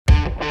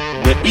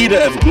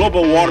era of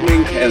global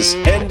warming has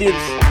ended,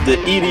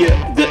 the era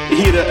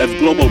of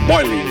global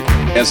boiling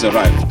has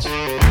arrived.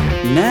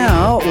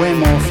 Now we're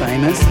more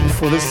famous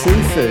for the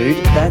seafood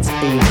that's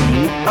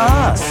eating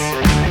us.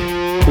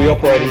 We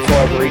operate in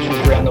 5 regions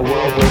around the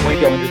world where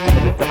we go into some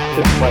of the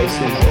darkest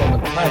places on the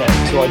planet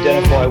to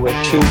identify where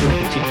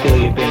children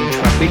particularly are being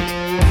trafficked.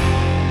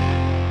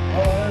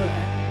 Hello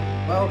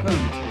and welcome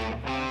to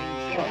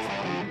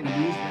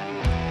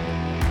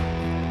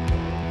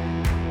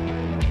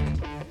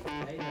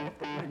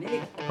Hi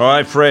Nick.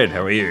 Hi Fred,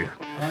 how are you?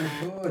 I'm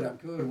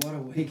good. What a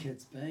week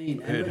it's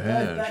been. And we're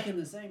both back in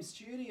the same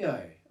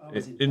studio.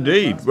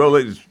 Indeed. Well,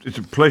 it's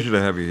a pleasure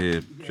to have you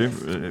here,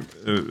 Jim.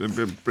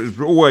 It's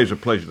always a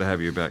pleasure to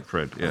have you back,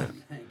 Fred. Yeah.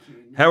 Thank you.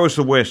 Nick. How is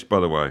the West, by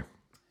the way?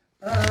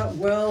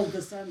 Well,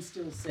 the sun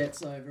still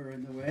sets over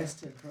in the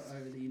west,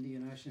 over the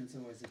Indian Ocean. It's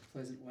always a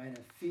pleasant way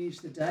to finish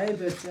the day.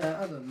 But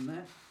other than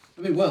that,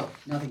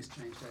 nothing's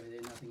changed over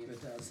there. Nothing ever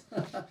does.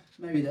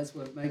 Maybe that's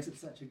what makes it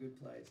such a good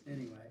place.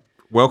 Anyway.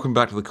 Welcome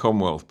back to the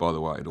Commonwealth, by the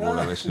way, to all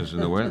our listeners in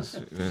the West.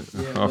 Yeah,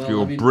 After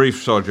your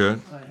brief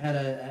sojourn. I had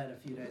a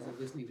few days of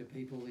listening to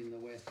people in the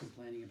West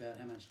complaining about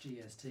how much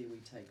GST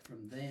we take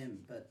from them,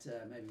 but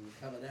maybe we'll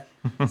cover that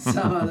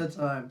some other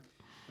time.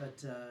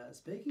 But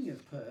speaking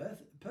of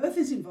Perth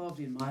is involved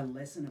in my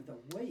lesson of the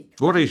week.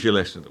 What is your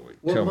lesson of the week?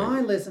 Well, Tell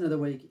my me. lesson of the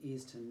week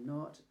is to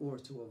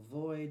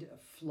avoid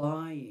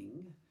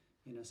flying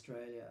in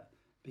Australia,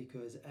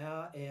 because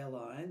our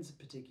airlines,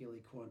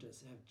 particularly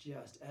Qantas, have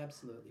just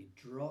absolutely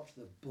dropped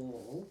the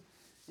ball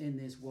in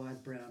this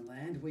wide brown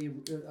land.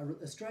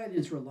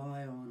 Australians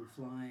rely on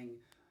flying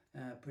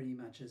pretty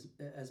much as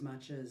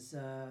much as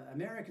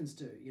Americans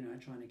do,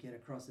 trying to get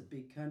across a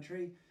big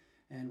country,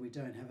 and we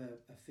don't have a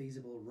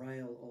feasible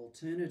rail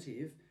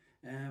alternative.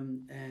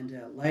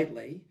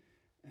 Lately,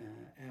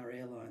 our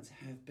airlines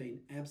have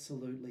been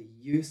absolutely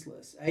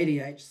useless.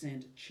 ADH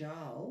sent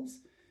Charles,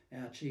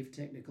 our chief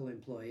technical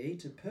employee,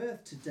 to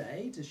Perth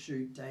today to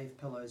shoot Dave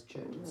Pello's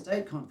Church and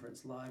State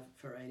Conference live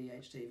for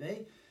ADH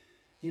TV.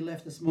 He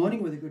left this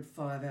morning with a good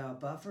 5-hour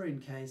buffer in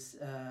case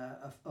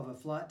of a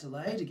flight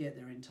delay to get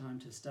there in time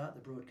to start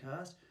the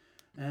broadcast.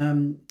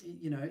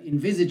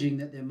 Envisaging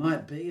that there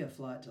might be a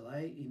flight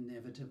delay,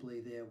 inevitably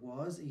there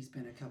was. He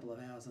spent a couple of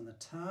hours on the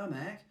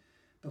tarmac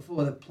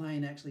before the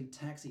plane actually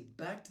taxied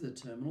back to the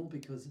terminal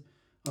because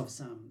of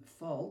some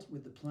fault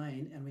with the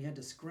plane, and we had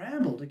to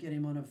scramble to get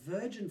him on a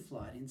Virgin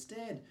flight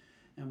instead,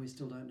 and we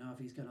still don't know if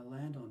he's going to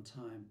land on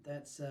time.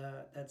 That's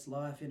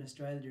life in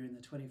Australia during the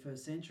 21st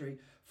century.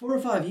 4 or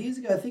 5 years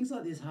ago, things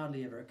like this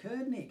hardly ever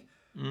occurred, Nick.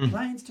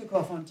 Planes took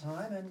off on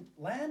time and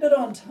landed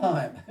on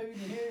time. Who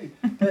knew?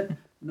 But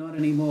not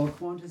anymore.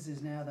 Qantas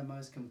is now the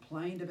most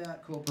complained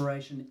about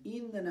corporation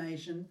in the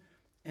nation,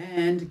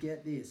 and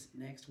get this,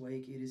 next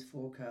week it is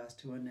forecast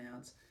to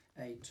announce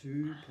a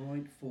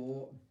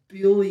 $2.4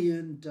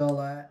 billion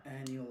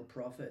annual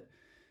profit.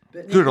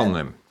 But Good on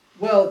them.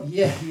 Well,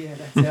 yeah,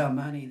 that's our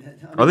money.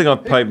 I think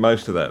I've paid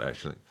most of that,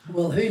 actually.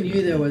 Well, who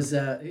knew there was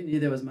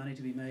money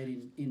to be made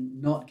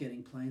in not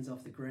getting planes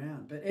off the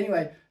ground? But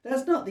anyway,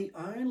 that's not the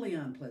only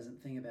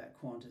unpleasant thing about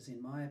Qantas,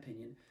 in my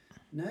opinion.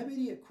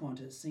 Nobody at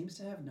Qantas seems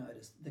to have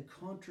noticed the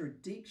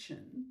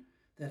contradiction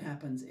that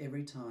happens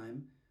every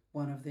time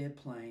one of their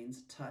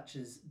planes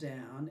touches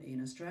down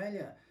in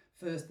Australia.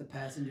 First, the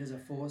passengers are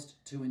forced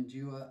to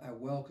endure a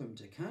welcome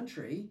to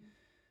country,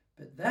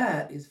 but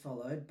that is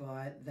followed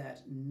by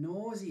that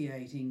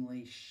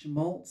nauseatingly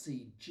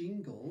schmaltzy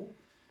jingle,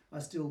 I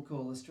still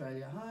call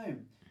Australia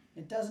home.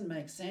 It doesn't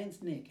make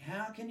sense, Nick.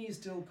 How can you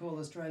still call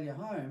Australia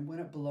home when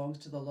it belongs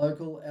to the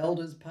local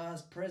elders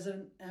past,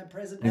 present and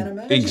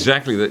emerging?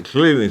 Exactly. That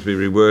clearly needs to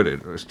be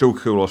reworded. I still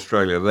call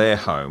Australia their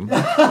home.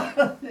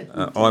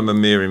 I'm a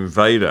mere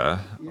invader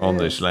on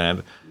this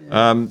land.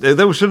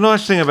 There was a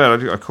nice thing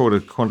about it. I caught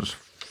a Qantas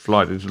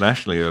flight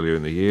internationally earlier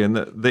in the year, and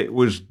that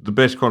was the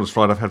best Qantas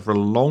flight I've had for a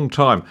long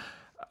time,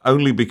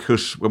 only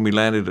because when we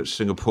landed at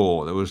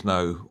Singapore, there was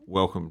no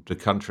welcome to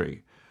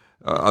country.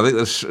 I think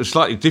there's a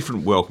slightly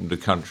different welcome to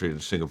country in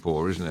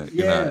Singapore, isn't it?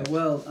 Yeah,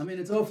 well, I mean,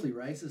 it's awfully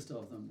racist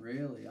of them,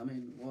 really. I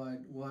mean, why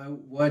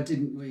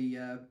didn't we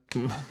why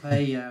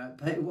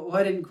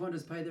didn't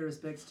Qantas pay their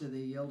respects to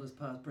the elders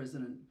past,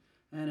 present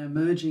and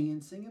emerging in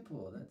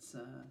Singapore? That's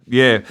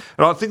Yeah,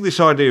 and I think this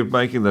idea of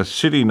making the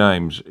city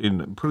names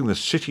putting the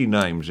city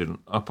names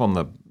up on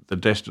the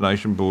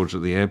destination boards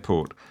at the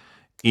airport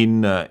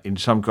in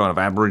some kind of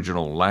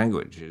Aboriginal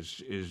language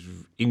is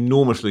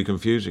enormously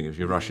confusing if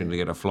you're rushing to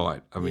get a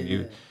flight. I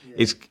mean,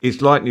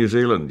 it's like New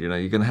Zealand.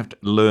 You're going to have to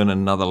learn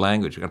another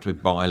language. You have to be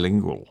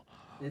bilingual.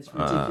 It's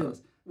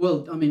ridiculous.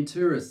 Well, I mean,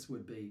 tourists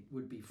would be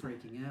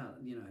freaking out,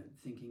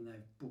 thinking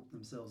they've booked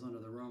themselves onto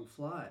the wrong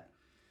flight.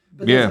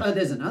 But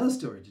there's another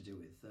story to do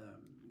with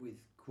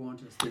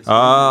Qantas.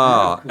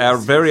 Our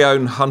very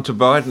own Hunter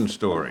Biden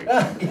story.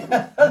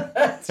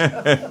 That's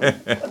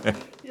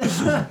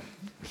right.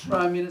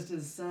 Prime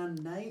Minister's son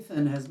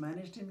Nathan has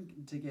managed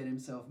to get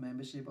himself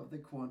membership of the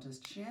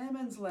Qantas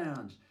Chairman's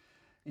Lounge.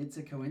 It's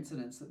a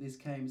coincidence that this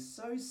came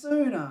so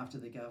soon after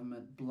the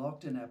government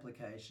blocked an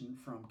application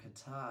from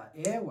Qatar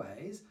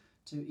Airways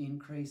to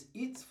increase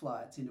its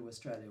flights into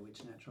Australia,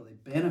 which naturally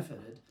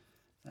benefited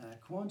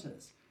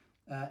Qantas.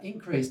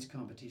 Increased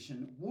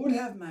competition would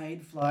have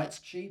made flights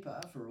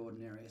cheaper for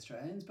ordinary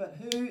Australians, but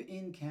who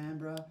in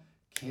Canberra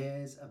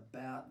cares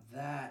about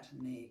that,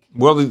 Nick?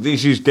 Well,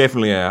 this is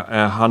definitely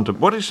our Hunter.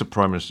 What is the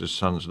Prime Minister's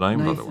son's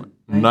name, by the way?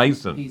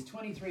 Nathan. He's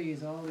 23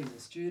 years old. He's a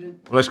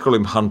student. Well, let's call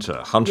him Hunter.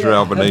 Hunter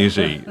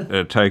Albanese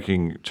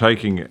taking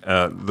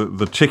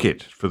the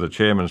ticket for the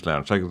Chairman's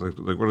Lounge, taking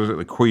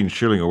the Queen's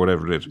Shilling or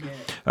whatever it is.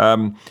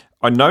 Yeah.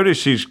 I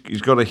notice he's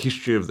got a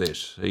history of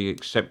this. He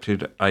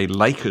accepted a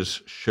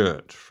Lakers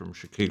shirt from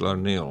Shaquille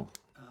O'Neal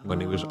when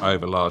he was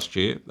over last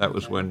year. That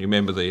was when, you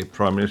remember, the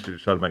Prime Minister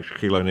decided to make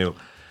Shaquille O'Neal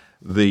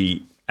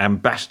the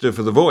ambassador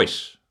for The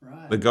Voice.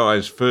 Right. The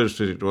guy's first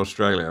visit to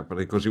Australia, but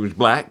because he was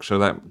black, so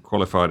that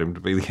qualified him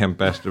to be the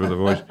ambassador for The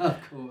Voice. Of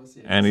course,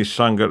 yes. And his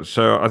son got...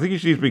 So I think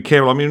he needs to be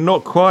careful. I mean,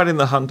 not quite in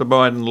the Hunter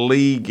Biden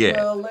league yet.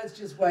 Well, let's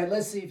just wait.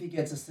 Let's see if he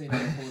gets a seat on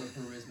the board of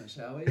Charisma,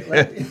 shall we?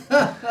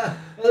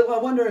 Well, I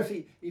wonder if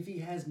he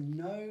has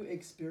no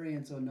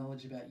experience or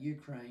knowledge about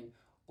Ukraine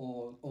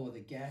or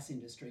the gas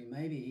industry.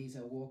 Maybe he's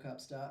a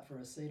walk-up start for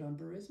a seat on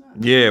Burisma.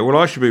 Yeah, well,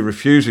 I should be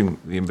refusing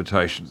the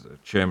invitation to the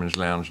Chairman's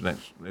Lounge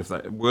next. If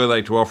they were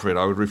they to offer it,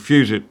 I would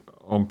refuse it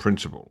on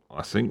principle,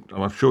 I think,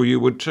 and I'm sure you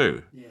would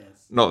too.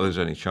 Yes. Not that there's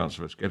any chance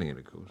of us getting it,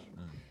 of course.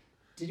 No.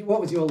 What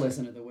was your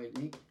lesson of the week,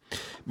 Nick?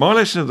 My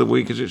lesson of the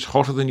week is it's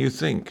hotter than you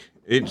think.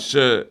 It's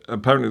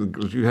apparently,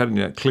 as you had in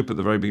that clip at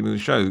the very beginning of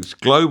the show, it's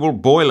global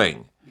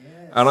boiling. Yes.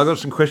 And I've got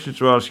some questions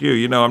to ask you.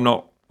 You know, I'm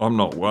not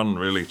one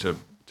really to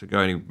go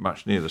any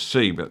much near the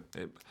sea, but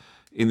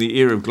in the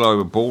era of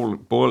global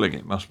boiling,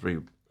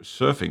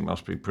 surfing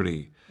must be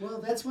pretty...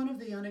 Well, that's one of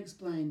the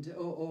unexplained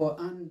or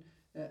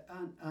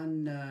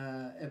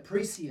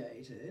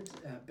unappreciated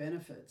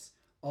benefits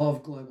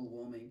of global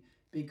warming,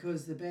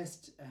 because the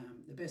best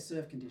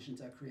surf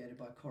conditions are created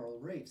by coral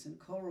reefs, and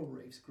coral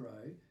reefs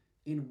grow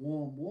in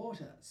warm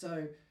water.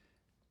 So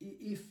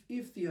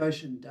if the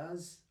ocean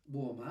does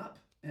warm up,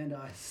 and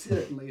I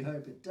certainly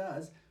hope it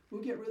does,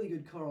 we'll get really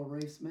good coral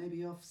reefs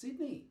maybe off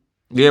Sydney.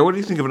 Yeah, what do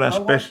you think of an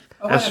asbestos?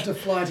 I won't have to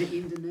fly to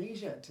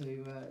Indonesia to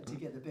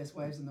get the best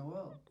waves in the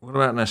world. What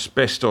about an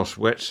asbestos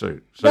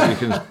wetsuit, so you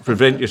can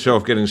prevent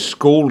yourself getting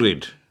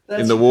scalded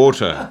in the Right.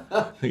 water?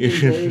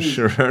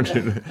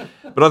 Surrounded.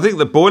 But I think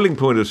the boiling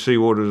point of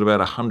seawater is about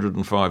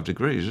 105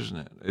 degrees, isn't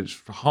it?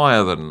 It's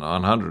higher than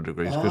 100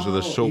 degrees because of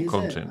the salt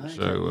content. Okay,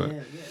 So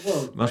yeah.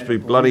 Well, must greater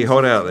be bloody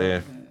hot boiling out is there.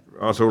 yeah.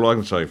 That's all I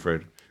can say,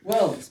 Fred.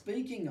 Well,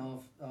 speaking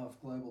of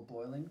global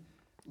boiling,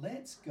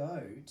 let's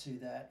go to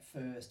that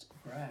first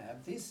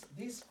grab. This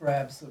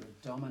grab sort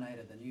of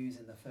dominated the news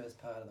in the first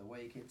part of the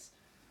week. It's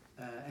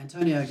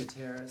Antonio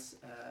Guterres,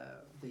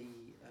 the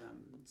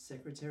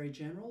Secretary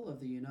General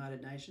of the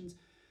United Nations,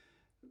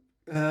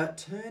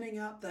 turning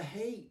up the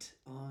heat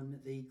on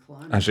the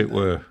climate. As it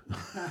were.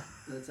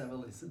 Let's have a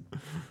listen.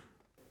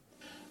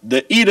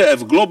 The era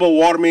of global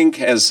warming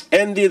has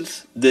ended,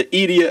 the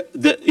era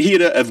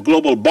of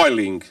global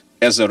boiling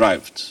has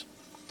arrived.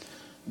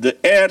 The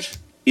air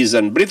is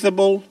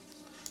unbreathable,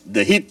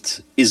 the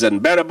heat is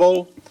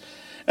unbearable,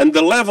 and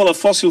the level of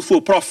fossil fuel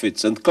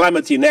profits and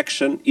climate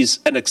inaction is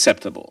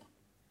unacceptable.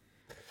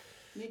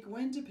 Nick,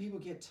 when do people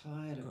get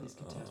tired of this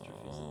catastrophe?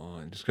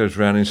 It just goes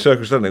round in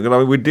circles, doesn't it?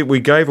 I mean,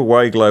 we gave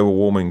away global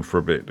warming for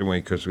a bit, didn't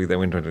we? Because they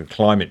went into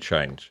climate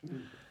change,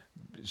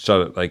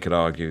 so that they could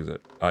argue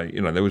that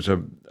there was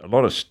a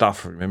lot of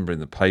stuff. I remember in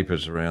the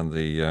papers around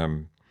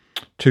the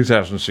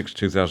 2006,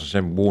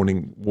 2007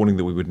 warning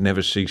that we would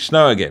never see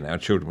snow again. Our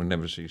children would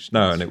never see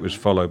snow, and it was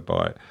followed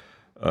by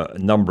a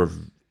number of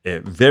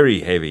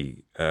very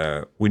heavy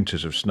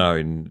winters of snow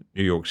in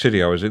New York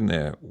City. I was in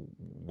there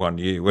one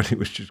year when it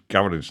was just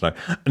covered in snow,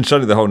 and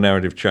suddenly the whole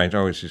narrative changed.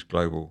 Oh, this is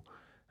global.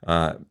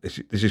 This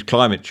is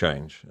climate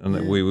change, and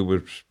that we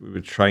were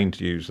trained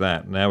to use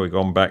that. Now we've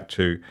gone back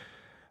to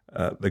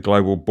the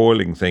global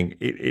boiling thing.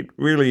 It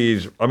really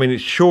is. I mean, it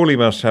surely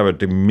must have a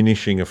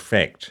diminishing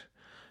effect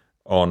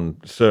on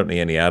certainly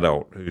any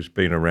adult who's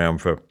been around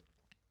for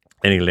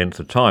any length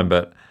of time.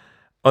 But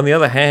on the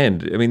other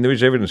hand, I mean, there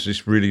is evidence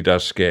this really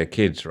does scare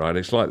kids, right?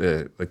 It's like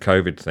the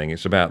COVID thing.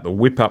 It's about the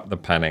whip up the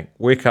panic,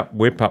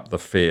 whip up the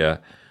fear,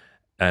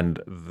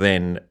 and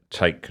then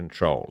take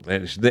control.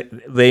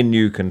 Then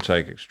you can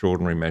take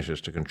extraordinary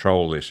measures to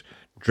control this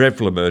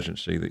dreadful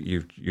emergency that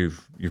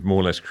you've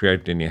more or less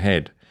created in your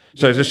head.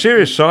 So there's a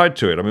serious side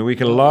to it. I mean, we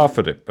can laugh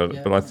at it,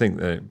 but I think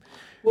that...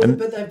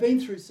 But they've been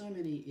through so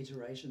many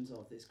iterations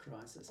of this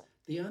crisis.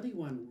 The only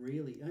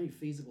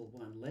feasible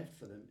one left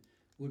for them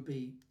would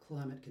be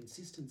climate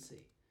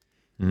consistency.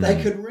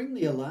 They could ring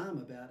the alarm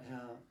about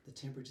how the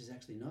temperature's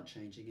actually not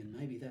changing, and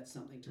maybe that's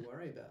something to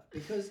worry about.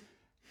 Because,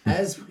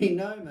 as we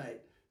know,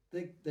 mate,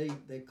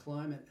 the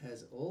climate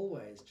has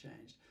always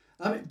changed.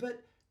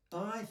 But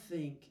I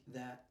think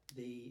that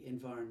the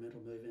environmental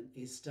movement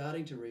is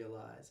starting to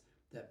realise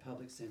that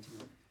public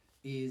sentiment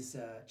is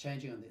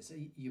changing on this. So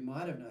you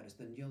might have noticed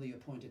the newly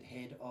appointed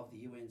head of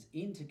the UN's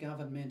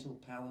Intergovernmental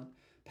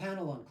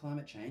Panel on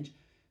Climate Change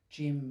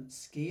Jim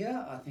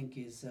Skea, I think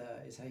is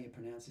how you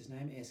pronounce his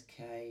name,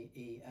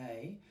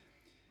 Skea.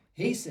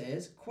 He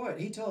says, quote,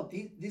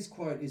 this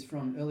quote is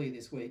from earlier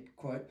this week,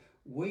 quote,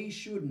 "We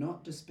should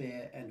not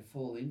despair and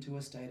fall into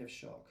a state of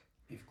shock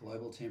if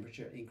global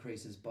temperature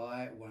increases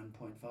by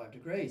 1.5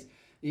 degrees.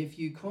 If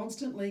you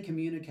constantly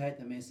communicate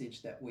the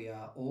message that we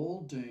are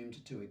all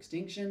doomed to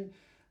extinction,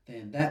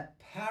 then that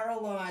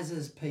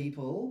paralyzes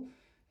people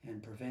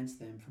and prevents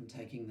them from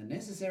taking the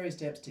necessary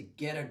steps to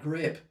get a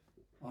grip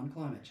on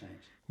climate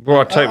change." Well,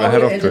 I take my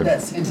hat off to ended him.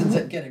 that sentence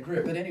at "get a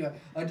grip," but anyway,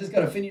 I just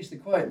got to finish the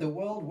quote. "The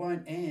world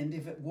won't end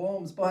if it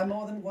warms by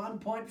more than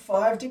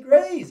 1.5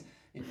 degrees.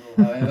 It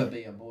will, however,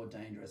 be a more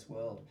dangerous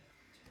world."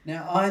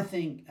 Now, I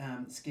think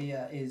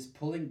Skea is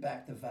pulling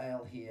back the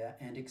veil here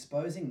and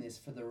exposing this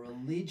for the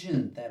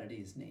religion that it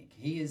is, Nick.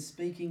 He is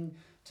speaking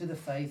to the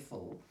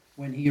faithful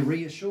when he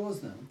reassures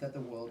them that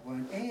the world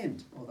won't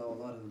end, although a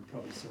lot of them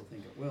probably still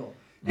think it will.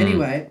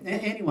 Anyway,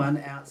 anyone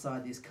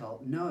outside this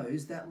cult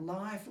knows that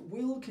life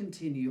will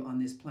continue on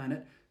this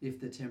planet if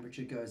the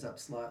temperature goes up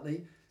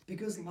slightly,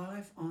 because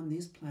life on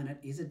this planet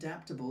is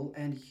adaptable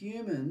and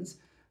humans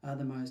are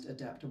the most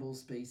adaptable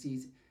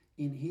species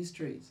in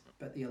histories.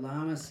 But the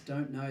alarmists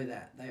don't know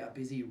that. They are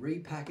busy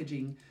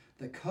repackaging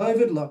the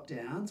COVID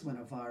lockdowns when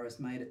a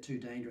virus made it too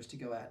dangerous to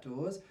go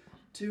outdoors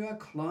to a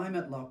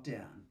climate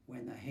lockdown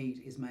when the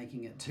heat is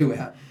making it too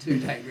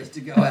dangerous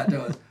to go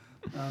outdoors.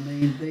 I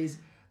mean,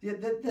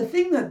 the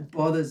thing that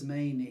bothers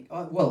me, Nick,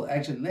 well,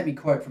 actually, let me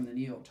quote from the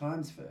New York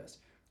Times first,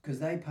 because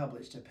they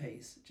published a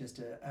piece just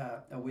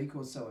a week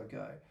or so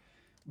ago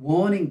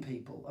warning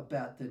people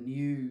about the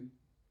new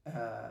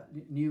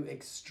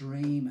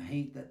extreme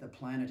heat that the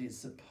planet is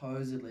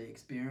supposedly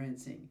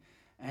experiencing.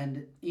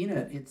 And in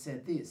it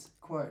said this,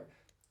 quote,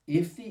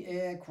 "If the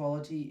air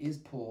quality is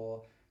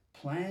poor,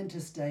 plan to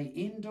stay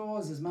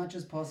indoors as much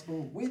as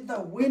possible with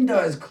the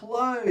windows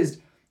closed.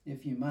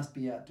 If you must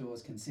be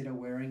outdoors, consider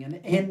wearing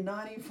an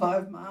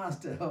N95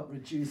 mask to help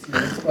reduce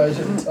your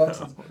exposure to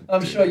toxins."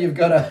 I'm sure you've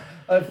got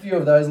a few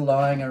of those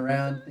lying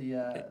around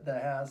the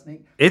house,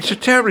 Nick. It's a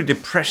terribly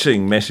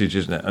depressing message,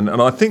 isn't it? And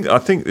I think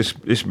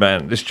this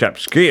man, this chap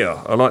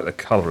Skea, I like the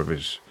colour of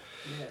his.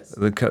 Yes.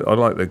 I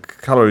like the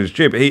colour of his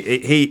jib.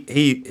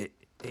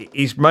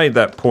 He's made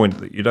that point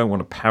that you don't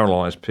want to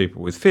paralyse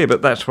people with fear,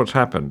 but that's what's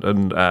happened.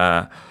 And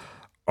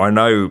I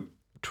know,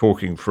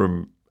 talking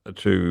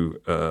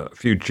to a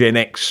few Gen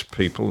X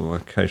people who I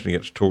occasionally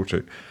get to talk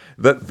to,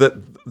 that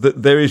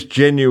there is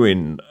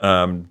genuine,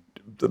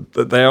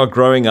 that they are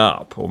growing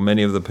up, or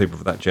many of the people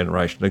of that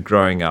generation are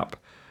growing up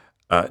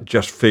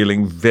just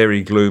feeling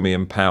very gloomy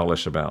and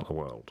powerless about the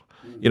world.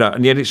 You know,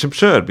 and yet it's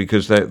absurd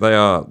because they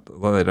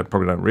probably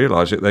don't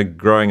realise it. They're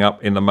growing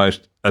up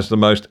as the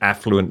most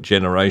affluent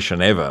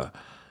generation ever.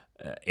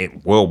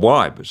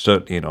 Worldwide, but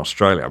certainly in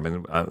Australia. I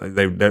mean,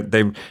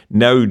 they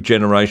no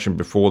generation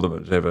before them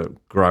has ever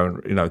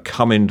grown,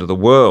 come into the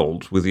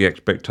world with the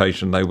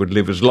expectation they would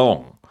live as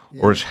long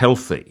or as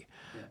healthy.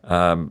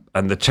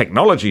 And the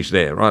technology's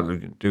there, right? They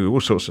can do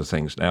all sorts of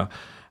things now.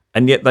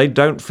 And yet they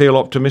don't feel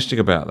optimistic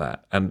about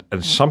that. And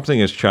something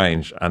has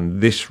changed,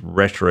 and this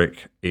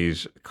rhetoric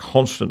is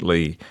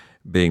constantly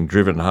being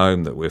driven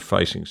home that we're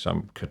facing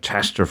some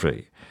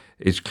catastrophe.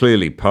 It's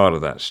clearly part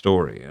of that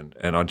story.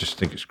 And I just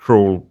think it's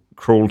cruel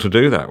to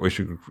do that. We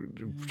should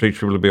teach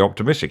people to be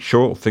optimistic.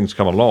 Sure, things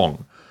come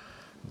along,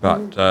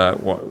 but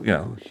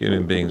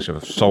human beings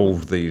have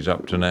solved these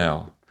up to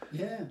now.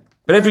 Yeah.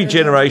 But every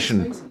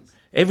generation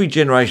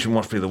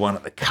wants to be the one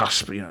at the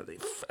cusp.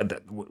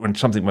 When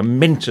something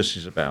momentous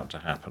is about to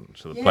happen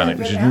to the planet,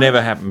 which has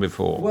never happened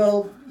before.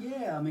 Well,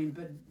 yeah, I mean,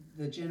 but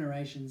the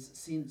generations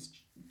since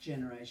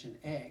Generation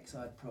X,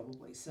 I'd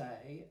probably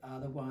say, are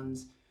the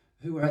ones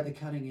who are at the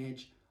cutting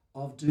edge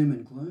of doom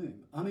and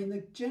gloom. I mean,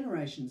 the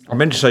generations... I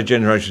meant to say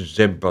Generation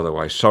Z, by the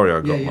way. Sorry,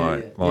 I got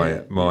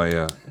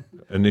my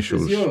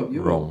initials you're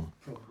wrong.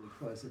 Probably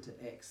closer to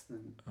X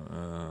than...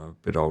 A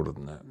bit older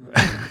than that.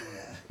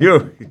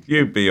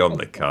 You'd be on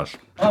the cusp.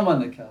 I'm on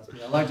the cusp.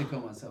 I like to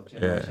call myself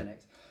Generation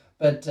X.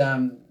 But,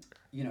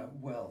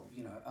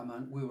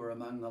 we were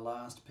among the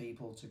last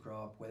people to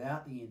grow up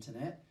without the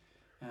internet.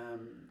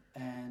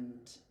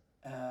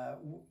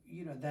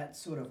 That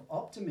sort of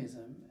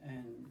optimism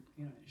and,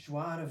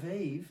 joie de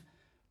vivre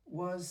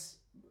was,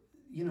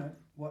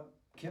 what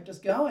kept us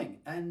going.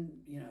 And,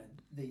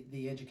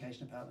 the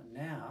education department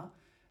now,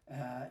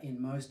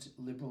 in most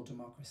liberal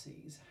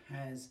democracies,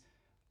 has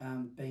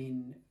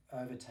been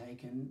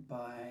overtaken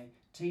by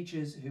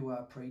teachers who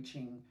are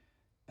preaching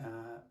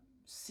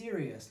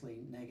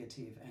seriously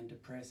negative and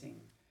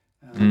depressing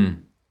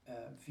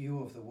view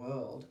of the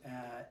world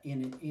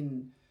in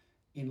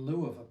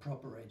lieu of a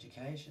proper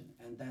education,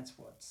 and that's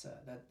what's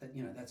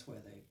that's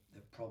where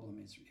the problem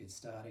is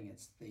starting.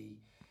 It's the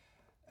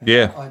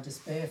I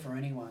despair for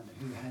anyone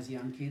who has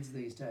young kids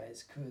these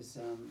days, because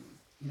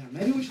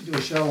maybe we should do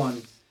a show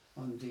on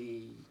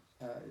the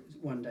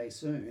one day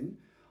soon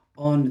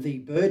on the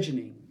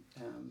burgeoning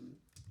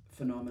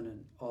phenomenon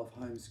of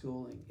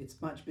homeschooling.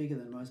 It's much bigger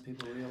than most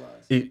people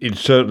realise. It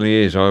certainly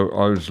is. I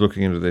was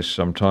looking into this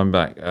some time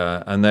back,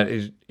 and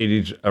it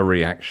is a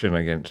reaction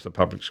against the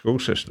public school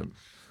system.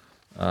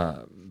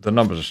 The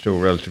numbers are still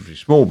relatively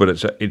small, but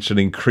it's an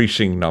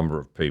increasing number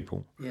of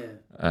people. Yeah.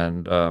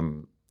 And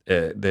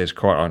there's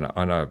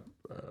I know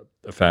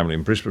a family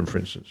in Brisbane, for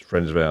instance,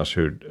 friends of ours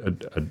who are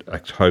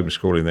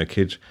homeschooling their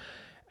kids,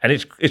 and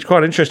it's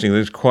quite interesting.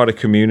 There's quite a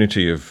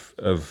community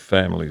of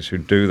families who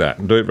do that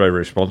and do it very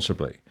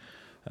responsibly.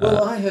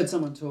 Well, I heard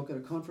someone talk at a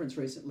conference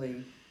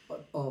recently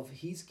of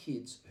his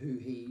kids who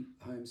he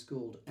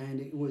homeschooled, and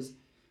he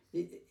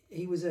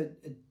was a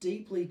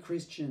deeply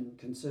Christian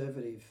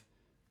conservative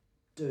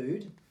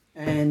dude,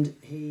 and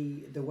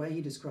the way he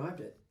described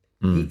it,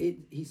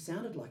 he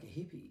sounded like a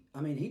hippie.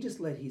 I mean, he just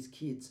let his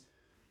kids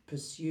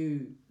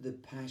pursue the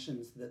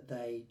passions that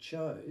they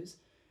chose,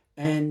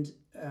 and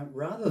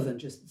rather than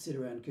just sit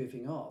around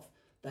goofing off,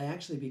 they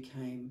actually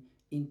became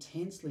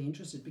intensely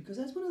interested, because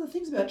that's one of the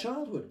things about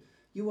childhood.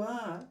 You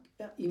are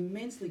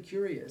immensely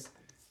curious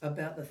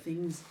about the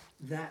things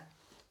that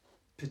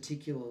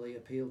particularly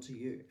appeal to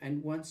you.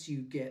 And once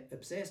you get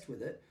obsessed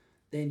with it,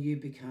 then you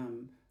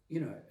become,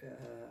 you're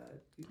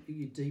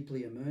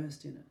deeply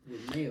immersed in it.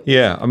 With me,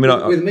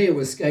 with me it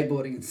was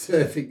skateboarding and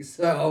surfing,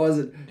 so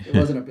it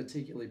wasn't a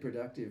particularly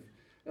productive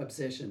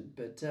obsession.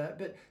 But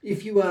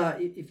if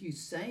you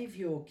save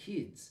your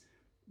kids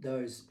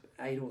those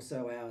 8 or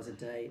so hours a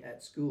day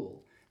at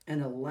school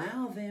and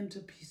allow them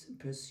to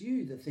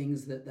pursue the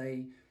things that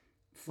they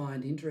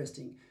find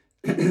interesting,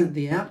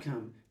 the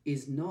outcome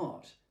is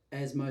not,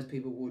 as most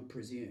people would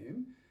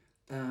presume,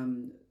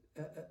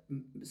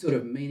 sort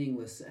of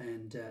meaningless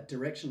and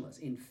directionless.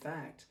 In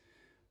fact,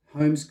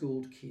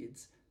 homeschooled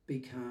kids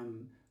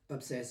become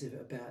obsessive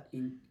about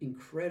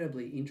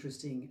incredibly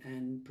interesting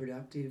and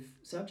productive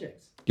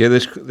subjects. Yeah,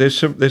 there's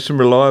some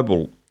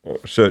reliable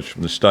research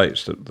from the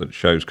States that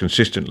shows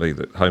consistently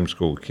that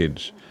homeschooled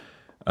kids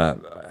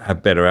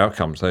have better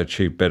outcomes. They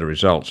achieve better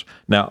results.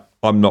 Now,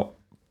 I'm not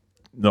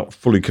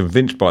fully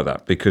convinced by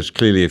that, because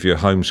clearly if you're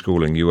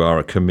homeschooling, you are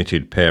a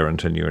committed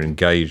parent and you're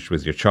engaged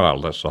with your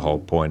child. That's the whole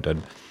point.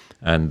 And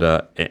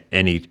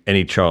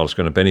any child's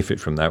going to benefit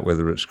from that,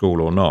 whether at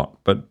school or not.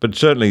 But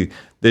certainly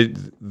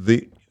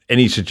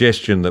any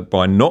suggestion that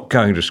by not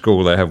going to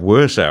school they have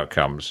worse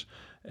outcomes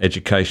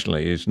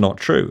educationally is not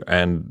true.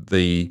 And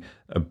the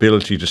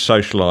ability to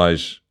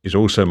socialise is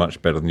also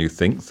much better than you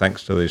think,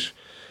 thanks to this,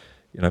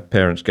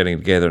 parents getting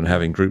together and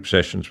having group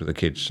sessions with the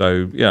kids.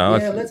 So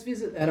let's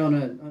visit that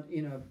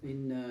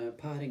in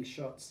parting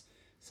shots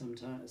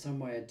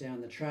somewhere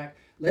down the track.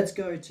 Let's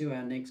go to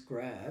our next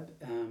grab,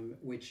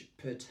 which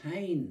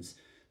pertains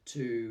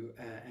to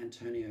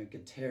Antonio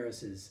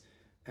Guterres's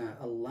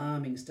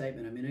alarming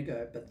statement a minute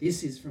ago, but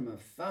this is from a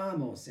far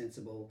more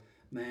sensible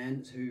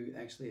man who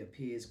actually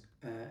appears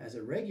as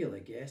a regular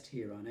guest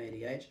here on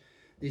ADH.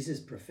 This is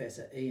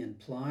Professor Ian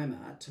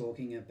Plimer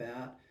talking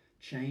about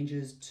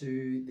changes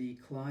to the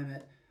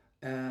climate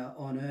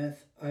on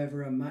Earth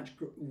over a much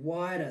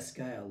wider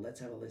scale. Let's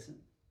have a listen.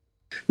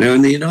 Now,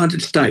 in the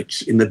United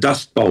States, in the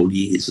Dust Bowl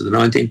years of the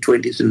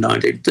 1920s and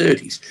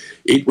 1930s,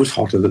 it was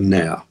hotter than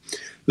now.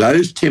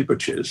 Those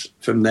temperatures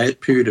from that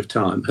period of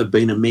time have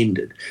been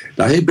amended.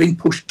 They have been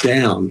pushed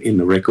down in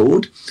the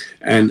record,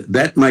 and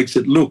that makes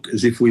it look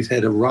as if we've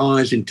had a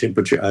rise in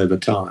temperature over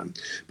time.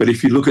 But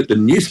if you look at the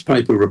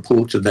newspaper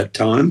reports of that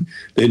time,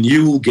 then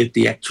you will get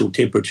the actual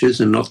temperatures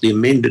and not the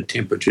amended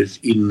temperatures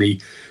in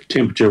the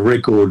temperature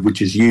record,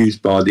 which is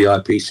used by the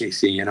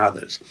IPCC and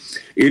others.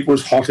 It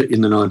was hotter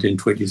in the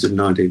 1920s and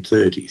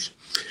 1930s.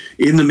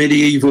 In the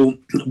medieval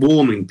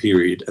warming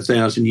period,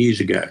 1,000 years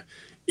ago,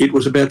 it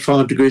was about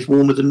 5 degrees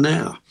warmer than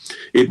now.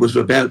 It was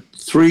about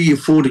 3 or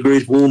 4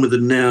 degrees warmer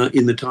than now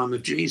in the time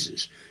of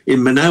Jesus.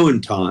 In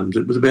Minoan times,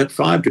 it was about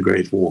 5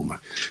 degrees warmer.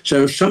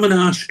 So if someone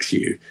asks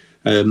you,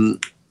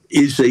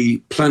 is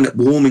the planet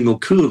warming or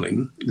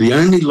cooling, the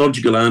only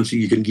logical answer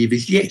you can give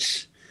is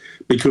yes,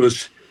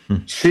 because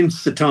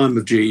since the time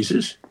of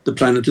Jesus, the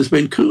planet has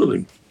been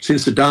cooling.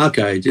 Since the Dark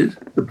Ages,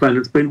 the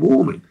planet's been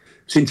warming.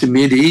 Since the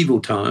medieval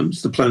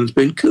times, the planet's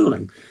been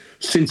cooling.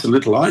 Since the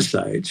Little Ice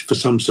Age, for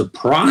some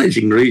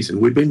surprising reason,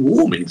 we've been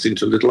warming since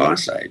the Little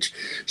Ice Age.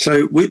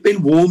 So we've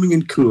been warming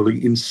and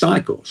cooling in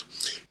cycles.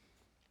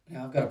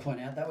 Now, I've got to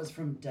point out that was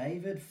from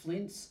David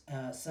Flint's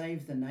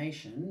Save the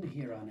Nation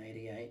here on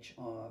ADH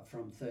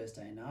from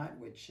Thursday night,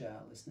 which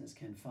listeners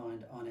can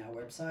find on our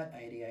website,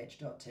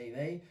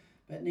 adh.tv.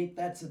 But Nick,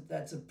 that's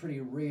a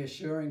pretty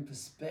reassuring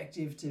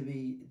perspective to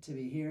be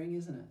hearing,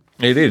 isn't it?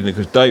 It is,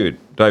 because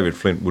David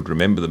Flint would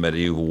remember the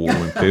medieval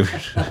warming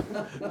period.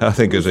 I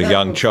think as a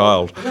young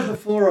child. Was that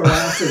before or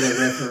after the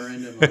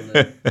referendum on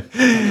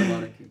the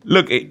monarchy?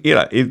 Look,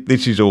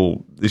 this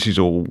is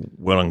all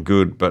well and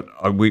good, but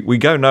we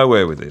go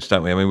nowhere with this,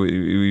 don't we? I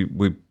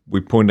mean, we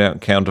point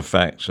out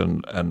counterfacts,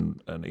 and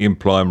Ian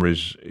Plimer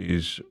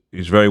is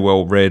very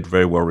well read,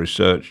 very well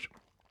researched.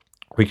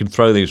 We can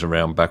throw these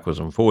around backwards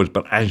and forwards,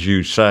 but as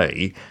you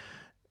say,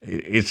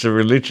 it's a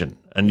religion,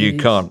 and you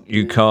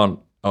can't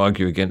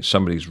argue against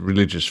somebody's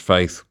religious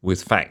faith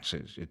with facts.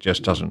 It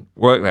just doesn't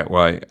work that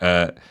way.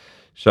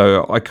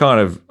 So I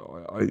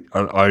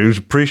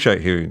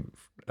appreciate hearing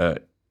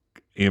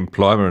Ian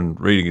Plimer and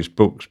reading his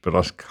books, but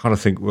I kind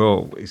of think,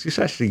 well, is this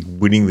actually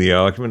winning the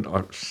argument?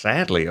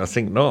 Sadly, I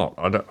think not.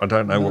 I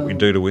don't know what we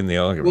do to win the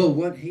argument. Well,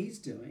 what he's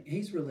doing,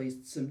 he's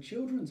released some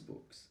children's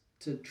books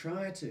to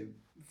try to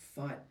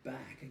fight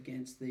back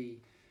against the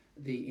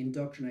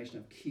indoctrination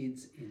of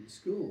kids in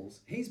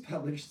schools. He's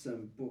published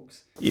some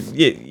books.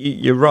 Yeah,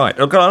 you're right.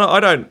 Look,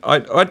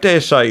 I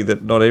dare say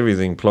that not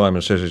everything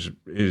Plimer says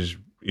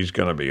is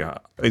going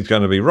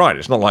to be right.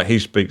 It's not like he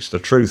speaks the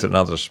truth and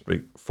others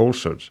speak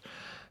falsehoods.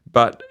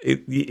 But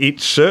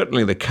it's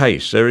certainly the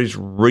case. There is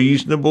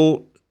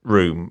reasonable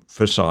room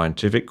for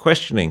scientific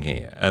questioning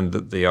here, and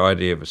that the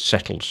idea of a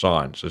settled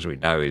science, as we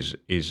know,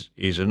 is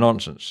a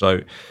nonsense.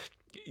 So,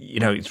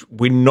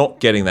 we're not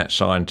getting that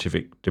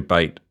scientific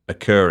debate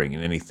occurring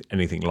in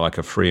anything like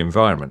a free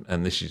environment,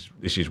 and this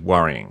is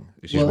worrying.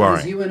 This is worrying.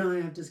 As you and I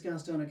have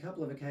discussed on a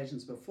couple of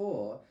occasions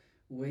before,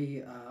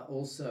 we are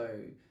also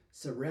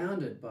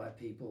surrounded by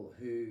people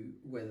who,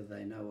 whether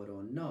they know it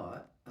or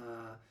not,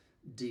 are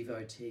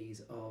devotees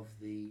of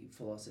the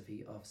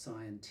philosophy of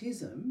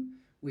scientism,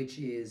 which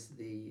is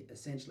the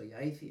essentially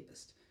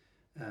atheist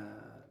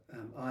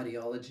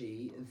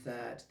ideology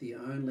that the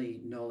only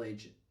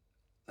knowledge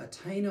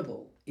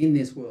attainable in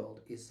this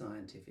world is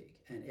scientific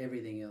and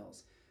everything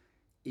else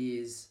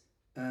is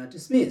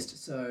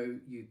dismissed. So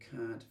you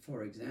can't,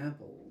 for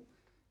example,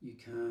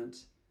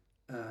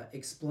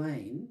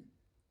 explain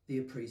the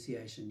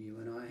appreciation you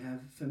and I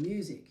have for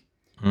music.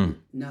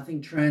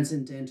 Nothing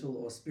transcendental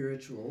or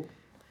spiritual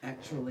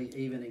actually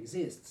even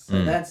exists.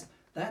 So that's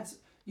as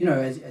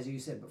you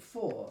said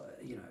before,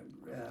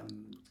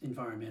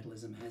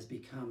 environmentalism has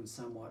become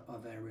somewhat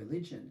of a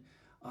religion.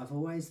 I've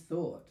always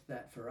thought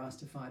that for us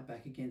to fight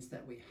back against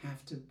that, we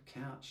have to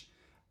couch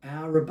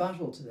our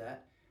rebuttal to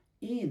that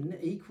in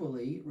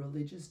equally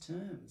religious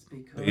terms,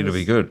 because it'll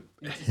be good.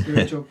 It's a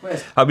spiritual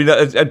quest. I mean,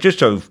 just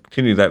to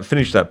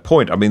finish that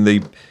point. I mean,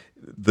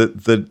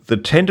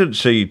 the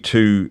tendency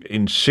to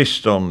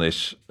insist on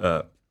this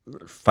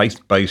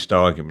faith-based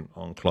argument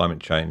on climate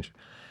change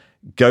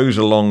goes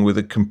along with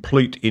a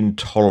complete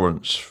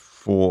intolerance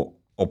for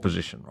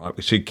opposition. Right?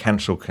 We see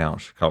cancel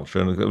culture,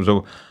 and it was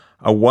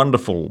a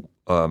wonderful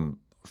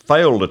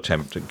failed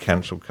attempt at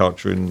cancel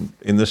culture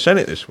in the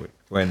Senate this week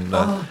when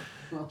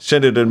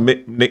Senator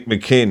Nick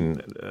McKim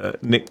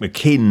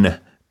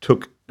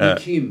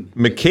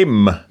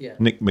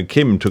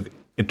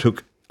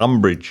took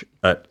umbrage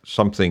at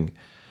something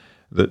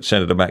that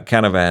Senator Matt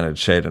Canavan had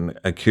said and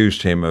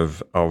accused him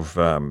of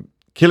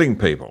killing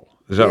people.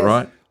 Is that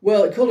right?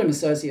 Well, it called him a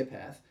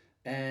sociopath,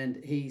 and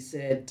he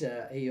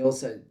said he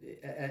also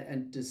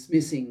and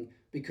dismissing,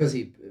 because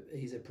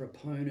he's a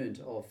proponent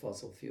of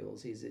fossil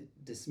fuels, he's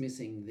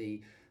dismissing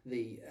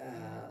the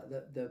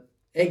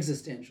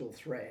existential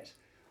threat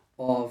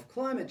of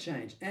climate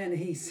change. And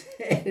he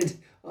said,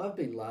 I've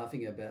been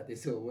laughing about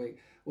this all week.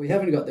 We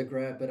haven't got the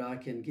grab, but I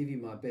can give you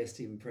my best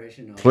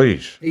impression of it.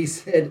 Please. He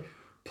said,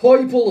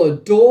 Poyple are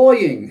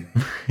doying.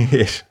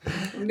 Yes.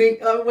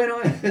 Nick, when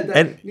I heard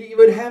that, you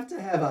would have to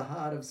have a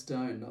heart of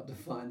stone not to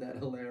find that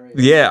hilarious.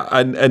 Yeah,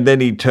 and then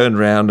he turned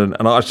around, and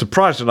I was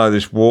surprised to know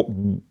this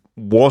wasn't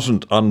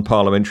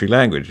unparliamentary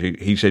language.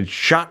 He said,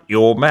 shut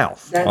your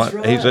mouth. That's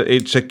right.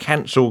 It's a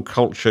cancel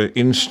culture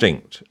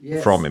instinct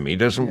from him. He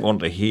doesn't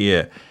want to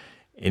hear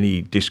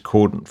any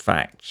discordant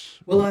facts.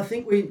 Well, I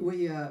think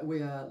we are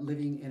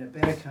living in a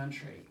better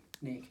country,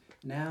 Nick,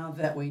 now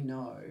that we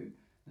know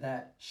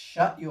that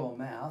shut your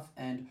mouth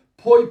and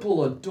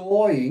Poyple are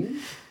doying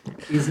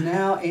is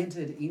now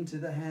entered into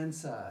the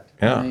Hansard.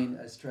 Yeah. I mean,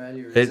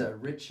 Australia is a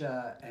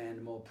richer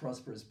and more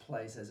prosperous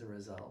place as a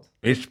result.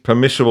 It's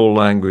permissible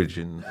language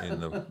in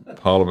the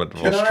Parliament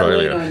of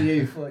Australia. Can I lean on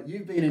you?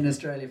 You've been in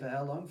Australia for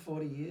how long?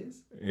 40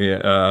 years?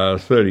 Yeah,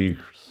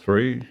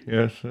 33,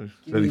 yes,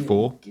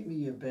 34. Give me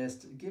your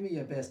best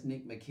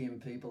Nick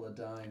McKim, people are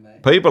dying,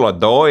 mate. People are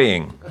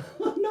dying.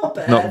 Not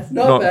bad.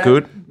 Not bad.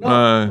 Good.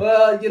 No.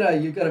 Well,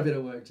 you've got a bit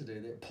of work to do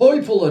there.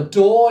 People are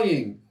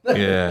dying.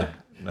 Yeah.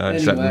 No,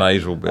 it's that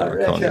nasal bit.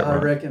 I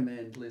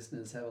recommend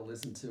listeners have a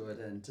listen to it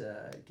and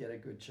get a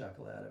good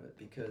chuckle out of it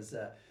because,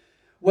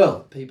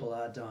 people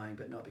are dying,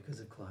 but not because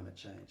of climate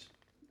change.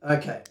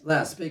 Okay,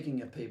 now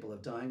speaking of people are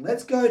dying,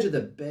 let's go to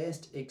the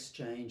best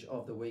exchange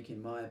of the week,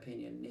 in my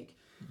opinion, Nick.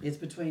 It's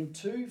between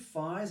two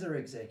Pfizer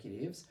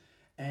executives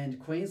and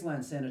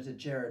Queensland Senator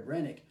Gerard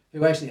Rennick,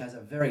 who actually has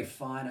a very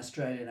fine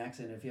Australian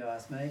accent, if you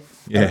ask me.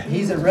 Yeah.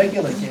 He's a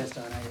regular guest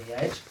on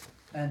ADH.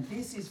 And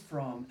this is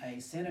from a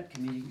Senate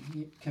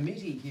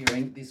committee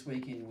hearing this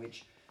week in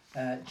which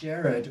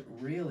Gerard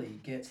really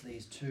gets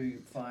these two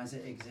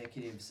Pfizer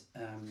executives'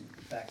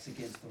 backs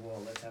against the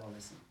wall. Let's have a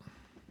listen.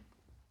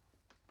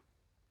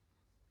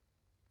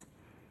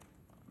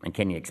 And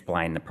can you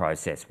explain the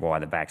process why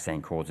the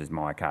vaccine causes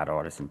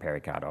myocarditis and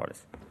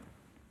pericarditis?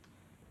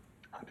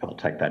 I'll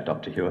take that,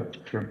 Dr. Hewitt.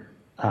 Sure.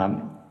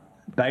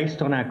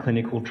 Based on our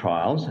clinical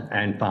trials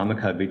and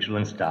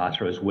pharmacovigilance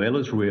data, as well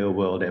as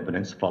real-world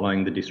evidence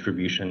following the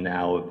distribution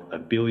now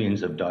of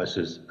billions of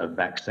doses of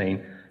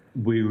vaccine,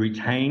 we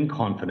retain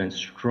confidence,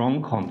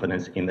 strong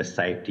confidence in the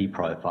safety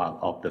profile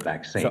of the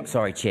vaccine.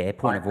 Sorry, Chair,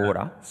 point of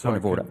order.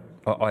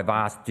 I've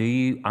asked, do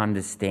you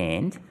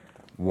understand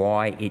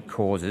why it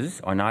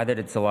causes, I know that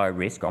it's a low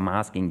risk, I'm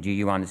asking, do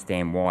you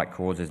understand why it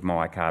causes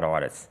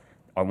myocarditis?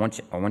 I want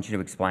you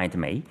to explain to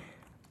me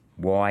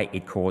why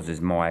it causes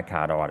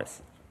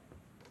myocarditis.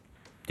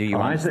 Do you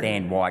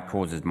understand why it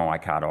causes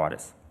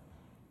myocarditis?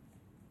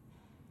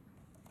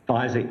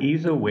 Pfizer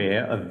is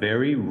aware of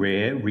very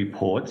rare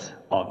reports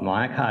of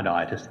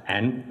myocarditis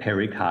and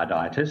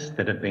pericarditis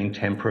that have been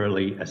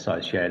temporarily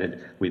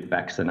associated with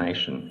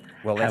vaccination.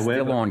 Well, they're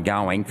still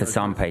ongoing for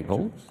some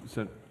people.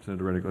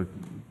 Senator Rennick,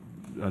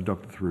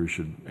 Dr. Through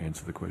should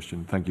answer the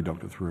question. Thank you,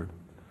 Dr. Through.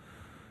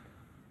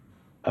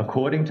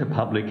 According to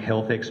public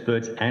health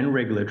experts and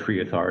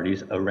regulatory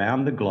authorities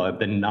around the globe,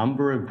 the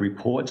number of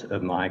reports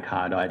of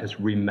myocarditis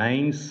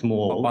remains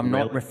small. I'm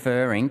not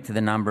referring to the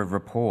number of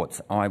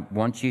reports. I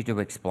want you to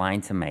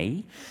explain to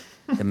me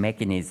the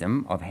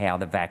mechanism of how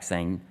the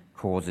vaccine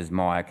causes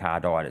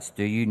myocarditis.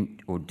 Do you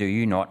or do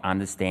you not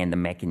understand the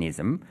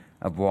mechanism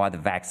of why the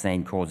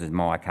vaccine causes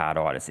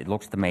myocarditis? It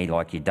looks to me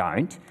like you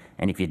don't.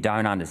 And if you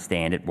don't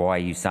understand it, why are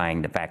you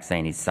saying the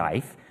vaccine is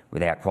safe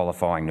without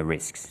qualifying the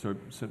risks? So,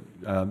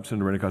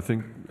 Senator Rennick, I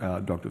think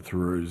Dr.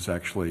 Through is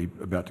actually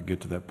about to get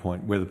to that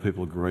point. Whether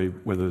people agree,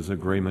 whether there's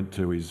agreement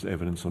to his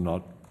evidence or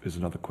not, is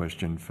another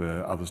question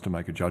for others to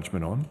make a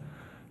judgment on.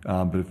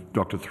 But if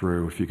Dr.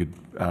 Through, if you could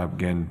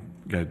again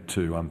go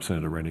to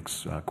Senator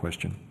Rennick's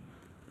question.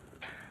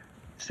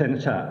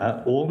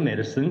 Senator, all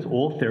medicines,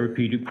 all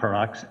therapeutic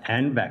products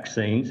and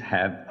vaccines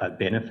have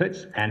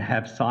benefits and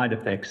have side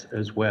effects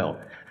as well.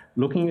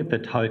 Looking at the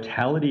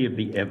totality of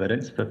the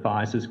evidence for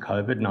Pfizer's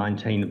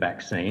COVID-19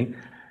 vaccine,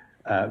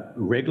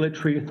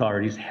 regulatory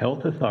authorities,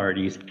 health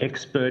authorities,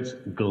 experts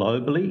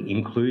globally,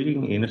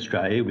 including in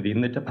Australia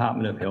within the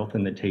Department of Health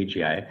and the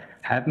TGA,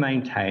 have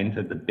maintained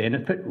that the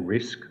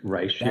benefit-risk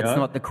ratio... That's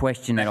not the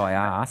question that I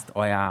asked.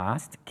 I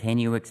asked, can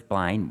you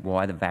explain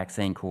why the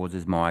vaccine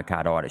causes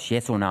myocarditis?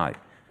 Yes or no?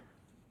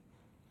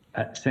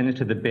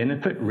 Senator, the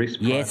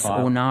benefit-risk profile... Yes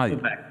or no?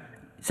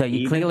 So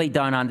you clearly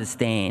don't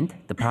understand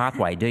the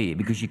pathway, do you?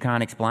 Because you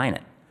can't explain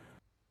it.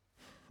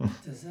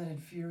 Does that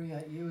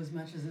infuriate you as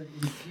much as it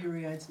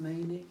infuriates me,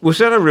 Nick? Was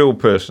that a real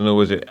person or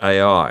was it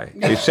AI?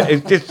 It's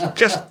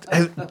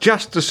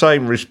just the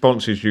same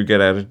responses you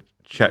get out of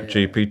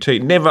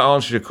ChatGPT. Never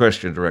answers your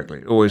question directly.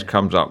 It always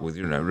comes up with,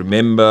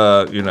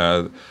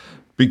 remember,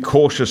 be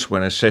cautious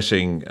when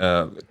assessing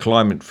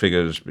climate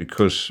figures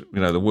because,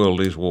 the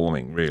world is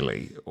warming,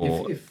 really.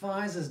 Or if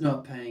Pfizer's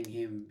not paying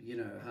him,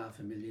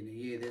 $500,000 a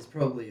year, there's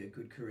probably a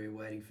good career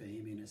waiting for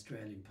him in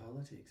Australian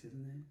politics,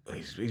 isn't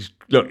there?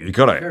 Look, you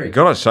got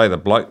to say the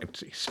bloke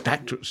he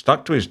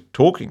stuck to his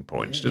talking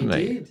points, didn't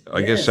he? Did.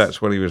 I guess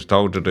that's what he was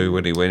told to do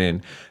when he went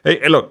in.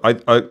 Hey, look,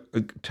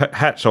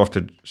 hats off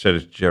to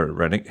Senator Gerard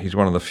Rennick. He's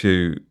one of the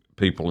few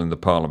people in the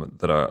Parliament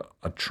that are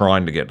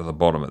trying to get to the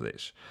bottom of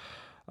this.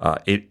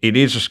 It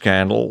is a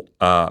scandal.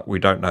 We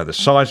don't know the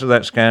size of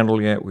that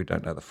scandal yet. We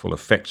don't know the full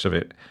effects of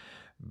it.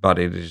 But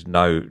it is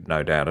no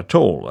doubt at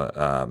all.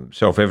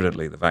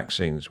 Self-evidently, the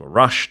vaccines were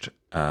rushed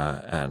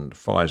and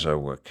Pfizer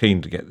were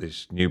keen to get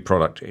this new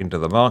product into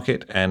the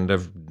market and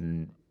have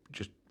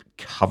just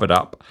covered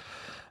up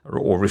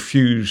or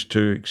refused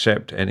to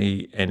accept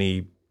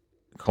any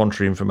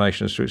contrary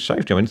information as to its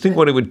safety. I mean, think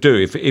what it would do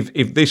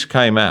if this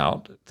came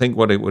out. Think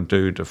what it would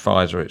do to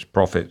Pfizer, its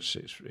profits,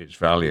 its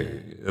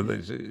value.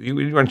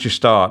 Once you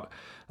start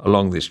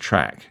along this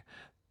track,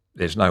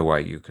 there's no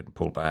way you can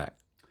pull back.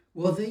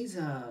 Well, these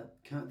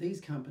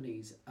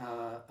companies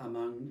are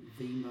among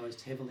the most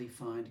heavily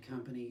fined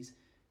companies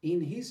in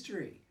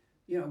history.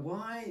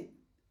 Why,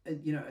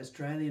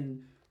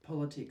 Australian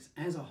politics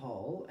as a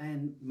whole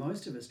and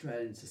most of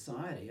Australian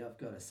society, I've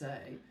got to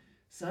say,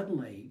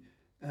 suddenly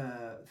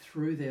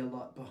threw their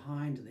lot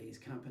behind these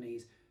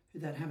companies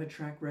that have a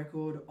track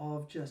record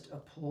of just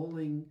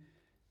appalling,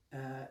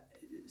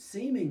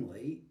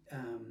 seemingly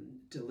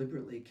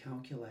deliberately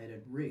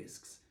calculated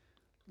risks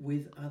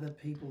with other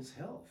people's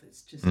health.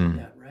 It's just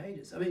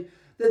outrageous. I mean,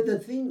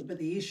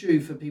 the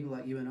issue for people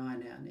like you and I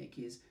now, Nick,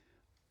 is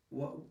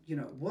what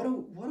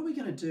are we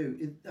going to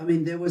do?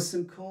 There was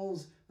some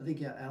calls. I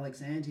think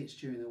Alex Antich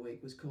during the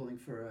week was calling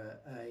for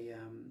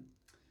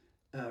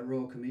a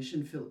Royal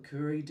Commission. Philip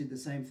Curry did the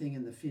same thing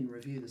in the Fin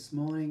Review this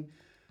morning.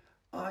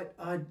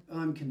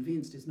 I'm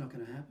convinced it's not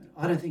going to happen.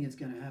 I don't think it's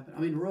going to happen.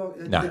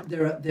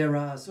 There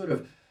are sort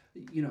of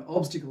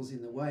obstacles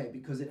in the way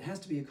because it has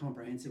to be a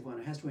comprehensive one.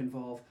 It has to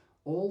involve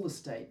all the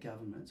state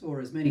governments,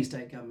 or as many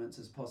state governments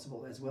as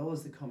possible, as well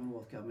as the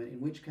Commonwealth government, in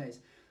which case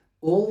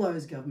all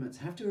those governments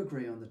have to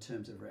agree on the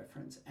terms of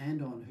reference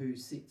and on who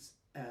sits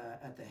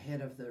at the head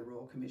of the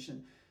Royal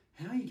Commission.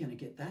 How are you going to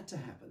get that to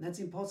happen? That's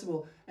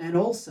impossible. And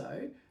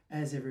also,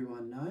 as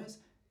everyone knows,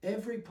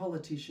 every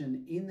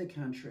politician in the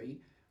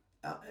country,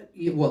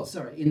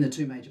 in the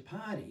two major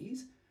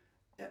parties,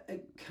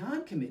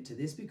 can't commit to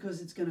this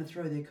because it's going to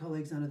throw their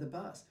colleagues under the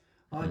bus.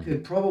 I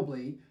could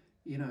probably,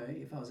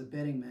 if I was a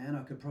betting man,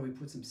 I could probably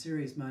put some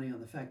serious money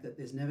on the fact that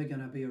there's never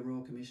going to be a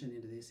Royal Commission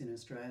into this in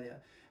Australia.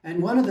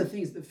 And one of the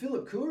things that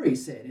Philip Coorey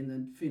said in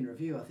the Fin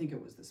Review, I think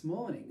it was this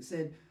morning,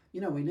 said,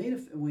 we need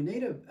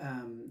a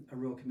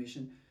Royal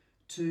Commission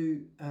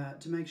to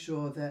make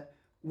sure that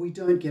we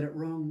don't get it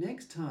wrong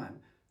next time.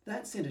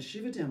 That sent a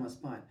shiver down my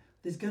spine.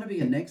 There's going to be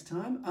a next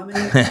time. I mean,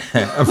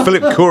 and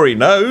Philip Coorey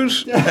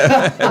knows.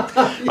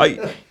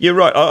 You're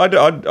right.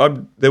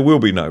 There will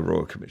be no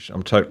Royal Commission.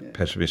 I'm totally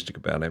pessimistic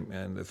about it.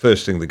 And the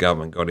first thing the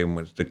government got in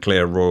was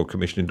declare Royal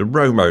Commission into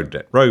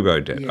robo-debt.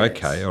 Robo-debt. Yes.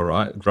 Okay, all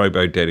right.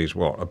 Robo-debt is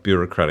what? A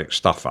bureaucratic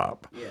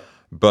stuff-up. Yeah.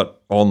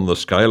 But on the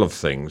scale of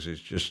things,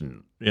 it's just,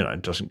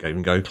 it doesn't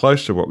even go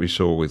close to what we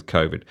saw with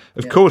COVID.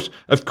 Of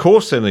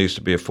course, there needs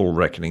to be a full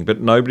reckoning,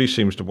 but nobody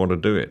seems to want to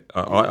do it.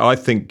 I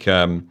think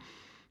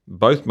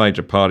both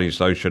major parties,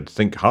 though, should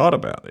think hard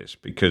about this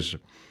because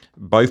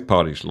both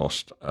parties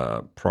lost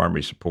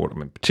primary support. I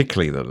mean,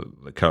 particularly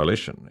the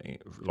coalition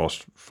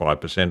lost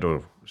 5%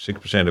 or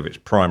 6% of its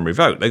primary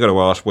vote. They've got to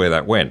ask where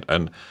that went.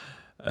 And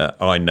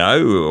I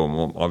know,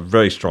 or a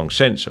very strong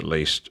sense at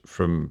least,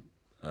 from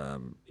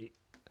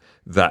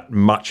that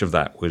much of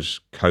that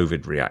was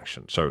COVID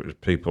reaction. So it was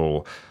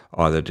people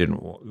either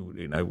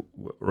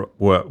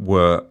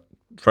were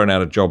thrown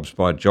out of jobs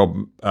by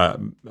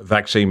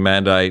vaccine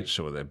mandates,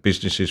 or their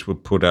businesses were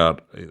put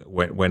out,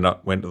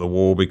 went to the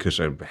wall because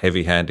of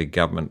heavy-handed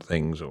government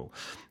things, or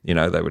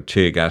they were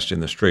tear gassed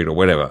in the street or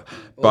whatever.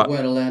 But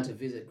weren't allowed to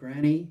visit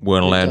Granny.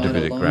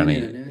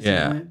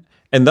 Yeah.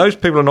 And those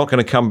people are not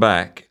going to come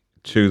back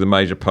to the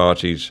major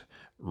parties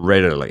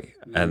readily.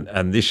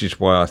 And this is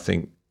why I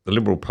think the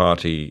Liberal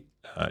Party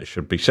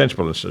should be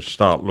sensible and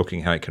start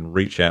looking how it can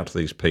reach out to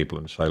these people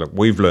and say, look,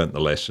 we've learnt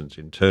the lessons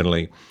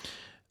internally,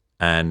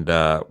 and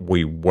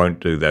we won't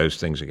do those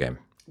things again.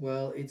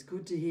 Well, it's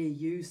good to hear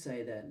you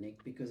say that,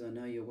 Nick, because I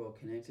know you're well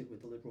connected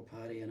with the Liberal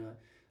Party, and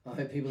I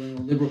hope people in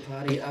the Liberal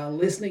Party are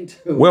listening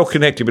to well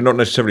connected, but not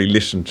necessarily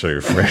listened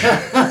to.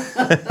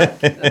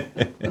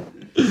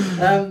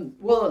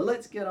 Well,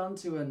 let's get on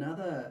to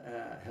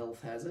another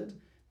health hazard.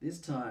 This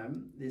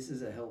time, this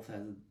is a health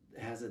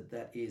hazard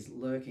that is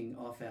lurking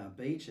off our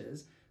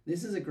beaches.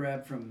 This is a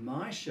grab from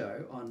my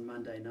show on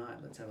Monday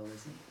night. Let's have a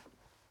listen.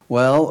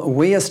 Well,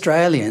 we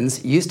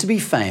Australians used to be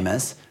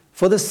famous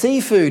for the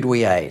seafood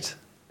we ate.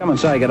 Come and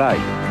say g'day.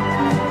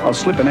 I'll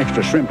slip an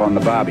extra shrimp on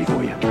the barbie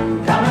for you. Come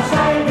and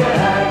say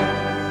g'day.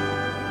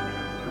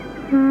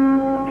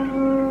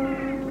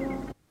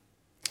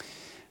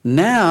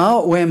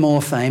 Now we're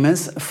more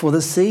famous for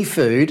the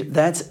seafood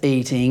that's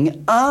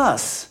eating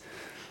us.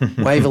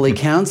 Waverley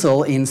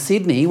Council in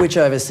Sydney, which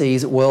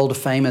oversees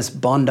world-famous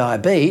Bondi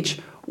Beach,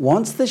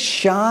 wants the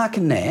shark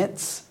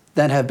nets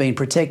that have been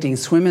protecting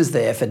swimmers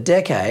there for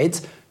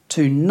decades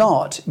to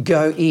not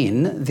go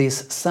in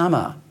this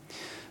summer.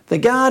 The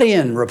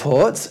Guardian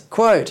reports,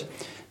 quote,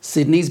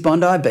 Sydney's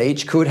Bondi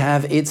Beach could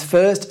have its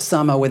first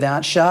summer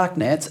without shark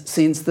nets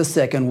since the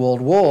Second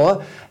World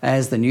War,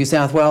 as the New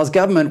South Wales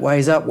government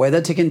weighs up whether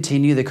to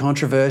continue the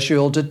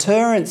controversial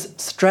deterrence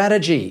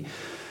strategy.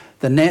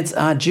 The nets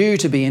are due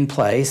to be in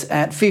place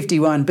at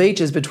 51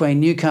 beaches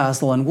between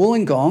Newcastle and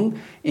Wollongong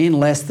in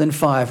less than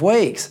 5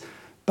 weeks.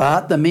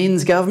 But the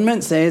Minns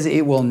government says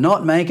it will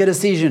not make a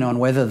decision on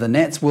whether the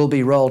nets will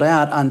be rolled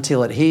out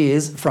until it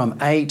hears from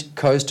 8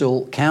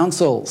 coastal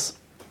councils.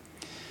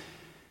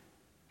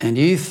 And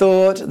you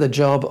thought the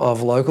job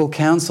of local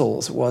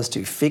councils was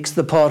to fix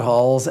the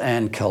potholes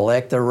and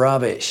collect the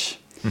rubbish.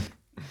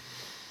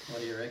 What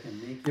do you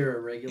reckon, Nick? You're a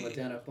regular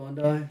down at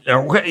Bondi?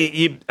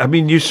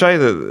 You say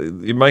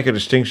that you make a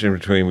distinction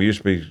between we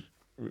used to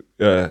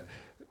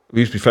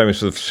be famous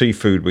for the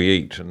seafood we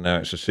eat, and now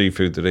it's the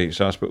seafood that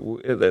eats us. But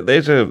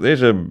there's a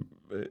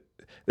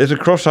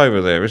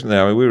crossover there, isn't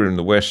there? I mean, we were in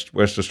the West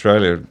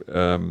Australia,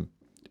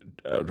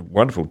 a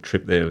wonderful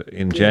trip there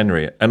in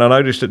January, and I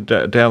noticed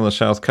that down the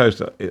south coast,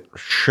 that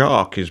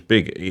shark is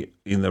big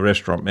in the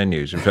restaurant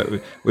menus. In fact,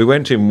 we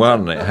went in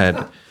one that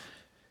had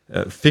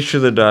fish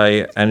of the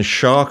day and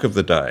shark of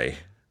the day.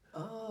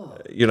 Oh.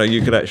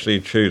 You could actually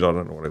choose. I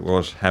don't know what it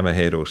was,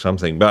 hammerhead or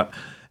something. But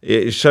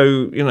we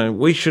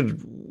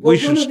should. One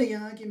of the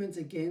arguments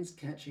against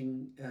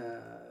catching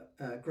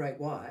great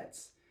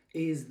whites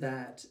is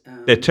that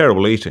they're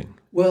terrible eating.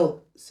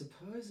 Well,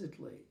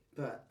 supposedly,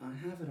 but I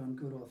have it on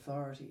good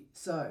authority.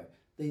 So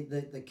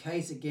the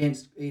case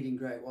against eating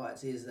great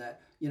whites is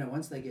that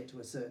once they get to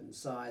a certain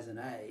size and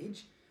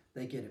age,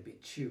 they get a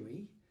bit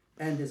chewy,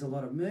 and there's a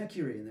lot of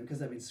mercury in them because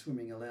they've been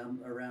swimming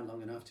around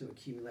long enough to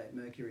accumulate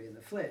mercury in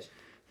the flesh.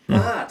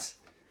 But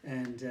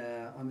and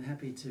I'm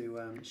happy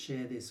to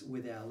share this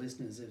with our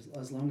listeners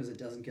as long as it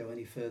doesn't go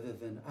any further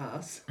than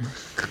us.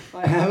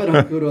 I have it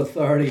on good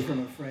authority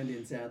from a friend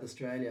in South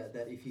Australia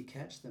that if you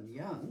catch them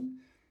young,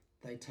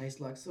 they taste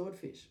like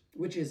swordfish,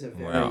 which is a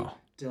very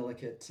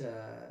delicate,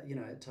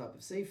 type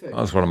of seafood.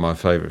 That's one of my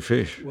favourite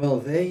fish. Well,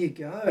 there you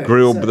go.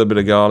 Grilled with a bit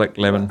of garlic,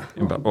 lemon.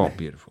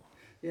 Beautiful.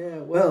 Yeah,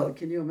 well,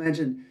 can you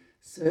imagine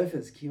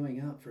surfers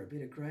queuing up for a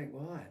bit of great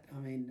white. I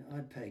mean,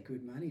 I'd pay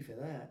good money for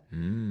that.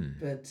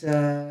 But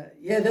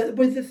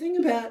but the thing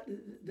about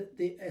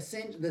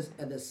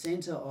the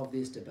centre of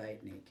this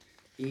debate, Nick,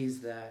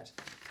 is that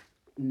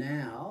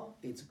now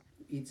it's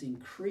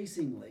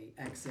increasingly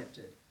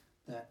accepted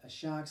that a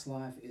shark's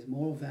life is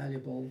more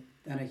valuable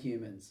than a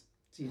human's.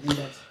 Do you think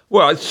that's...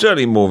 Well, it's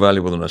certainly more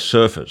valuable than a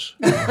surfer's.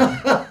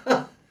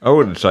 I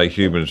wouldn't say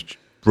humans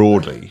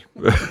broadly.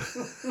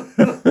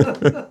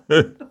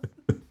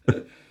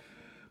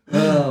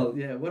 Well,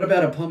 yeah. What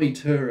about a pommy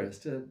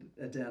tourist down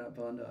at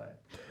Bondi?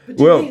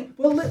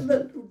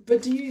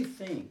 But do you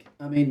think?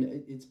 I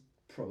mean, it's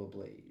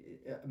probably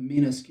a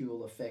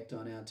minuscule effect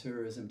on our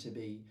tourism, to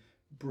be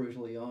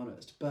brutally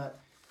honest. But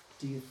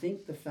do you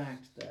think the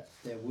fact that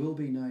there will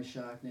be no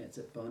shark nets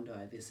at Bondi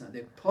this summer,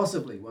 there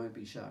possibly won't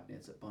be shark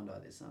nets at Bondi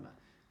this summer,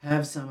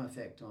 have some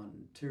effect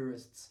on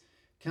tourists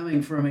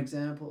coming for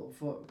example,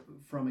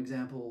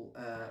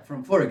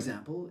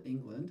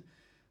 England,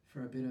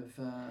 for a bit of,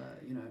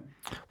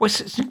 Well, it's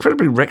an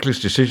incredibly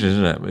reckless decision,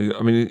 isn't it?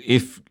 I mean,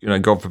 if,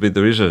 God forbid,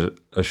 there is a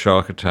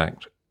shark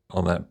attack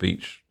on that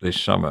beach this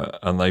summer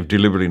and they've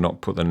deliberately not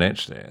put the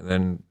nets there,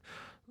 then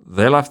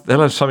they'll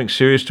have something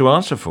serious to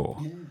answer for.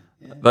 Yeah.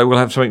 They will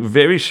have something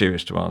very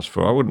serious to answer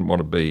for. I wouldn't want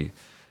to be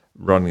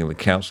running the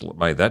council that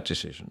made that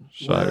decision.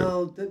 So.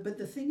 Well, but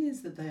the thing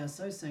is that they are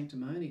so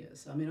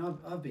sanctimonious. I mean,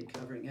 I've been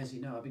covering, as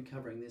you know, I've been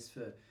covering this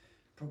for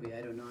probably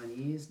 8 or 9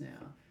 years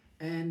now.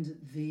 And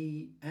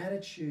the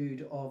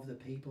attitude of the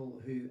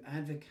people who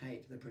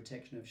advocate the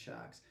protection of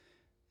sharks,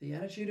 the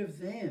attitude of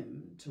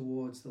them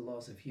towards the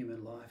loss of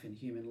human life and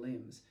human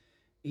limbs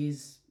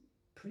is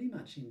pretty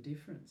much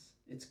indifference.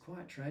 It's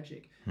quite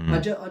tragic.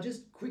 I'll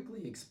just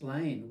quickly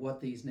explain what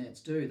these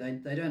nets do.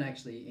 They don't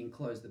actually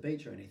enclose the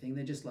beach or anything.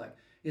 They're just like,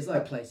 it's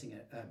like placing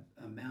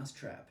a mouse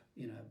trap,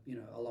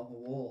 along a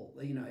wall.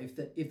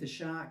 If the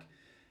shark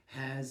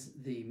has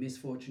the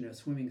misfortune of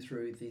swimming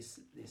through this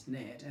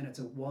net, and it's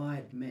a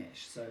wide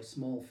mesh, so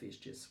small fish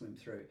just swim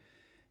through.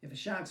 If a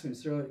shark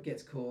swims through it,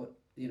 gets caught,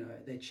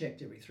 they're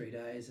checked every 3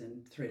 days,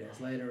 and 3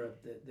 days later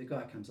the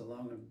guy comes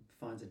along and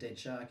finds a dead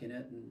shark in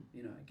it and,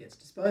 it gets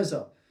disposed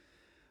of.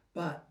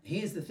 But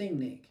here's the thing,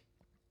 Nick.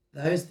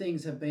 Those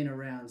things have been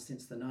around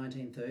since the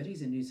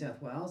 1930s in New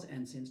South Wales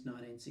and since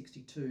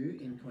 1962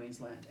 in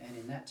Queensland. And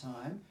in that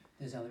time,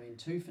 there's only been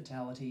 2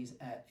 fatalities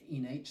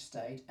in each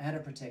state at a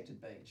protected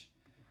beach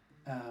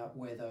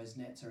where those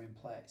nets are in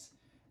place.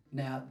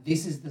 Now,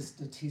 this is the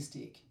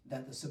statistic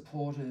that the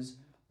supporters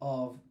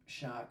of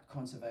shark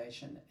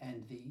conservation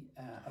and the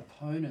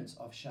opponents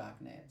of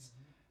shark nets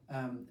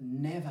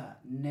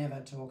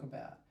never talk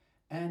about.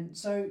 And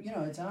so,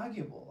 it's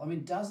arguable. I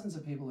mean, dozens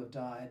of people have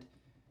died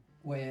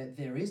where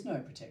there is no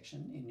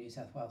protection in New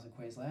South Wales and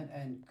Queensland,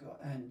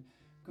 and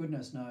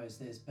goodness knows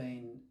there's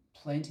been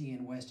plenty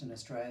in Western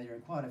Australia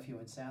and quite a few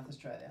in South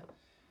Australia.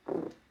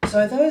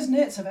 So those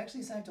nets have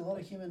actually saved a lot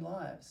of human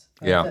lives.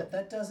 Yeah.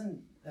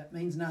 That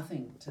means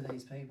nothing to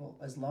these people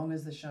as long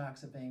as the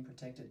sharks are being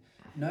protected.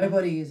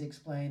 Nobody is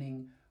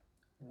explaining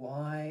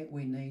why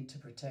we need to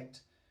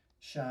protect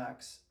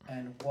sharks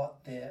and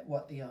what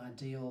the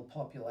ideal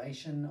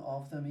population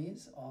of them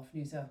is of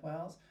New South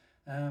Wales.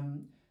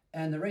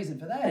 And the reason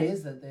for that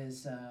is that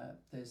there's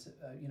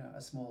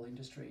a small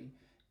industry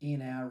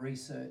in our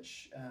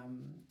research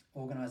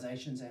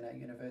organisations and our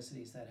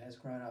universities that has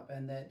grown up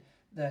and that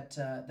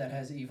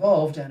has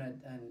evolved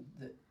and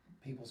that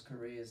people's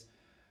careers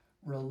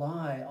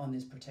rely on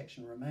this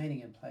protection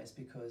remaining in place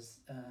because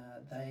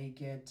they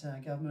get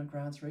government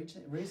grants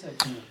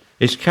researching it.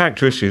 It's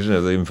characteristic, isn't it,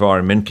 the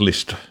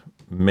environmentalist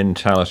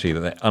mentality that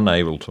they're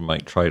unable to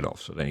make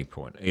trade-offs at any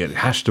point. It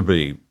has to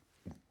be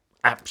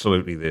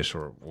absolutely this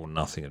or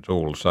nothing at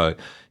all. So,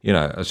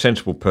 a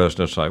sensible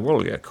person would say,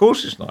 well, yeah, of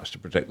course it's nice to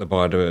protect the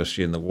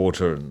biodiversity in the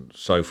water and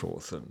so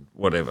forth and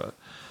whatever.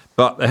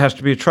 But there has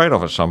to be a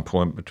trade-off at some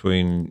point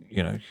between,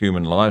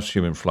 human lives,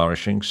 human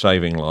flourishing,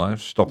 saving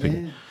lives,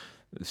 stopping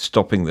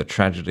the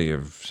tragedy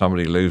of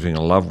somebody losing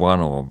a loved one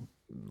or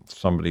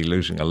somebody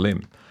losing a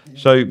limb. Yeah.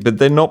 So, but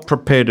they're not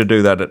prepared to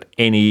do that at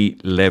any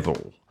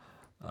level.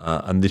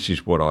 And this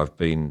is what I've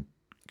been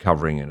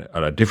covering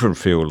at a different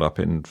field up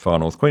in far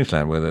north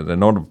Queensland, where they're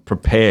not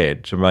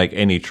prepared to make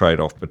any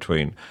trade-off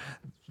between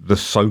the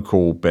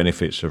so-called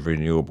benefits of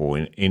renewable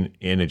in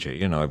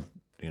energy, I'm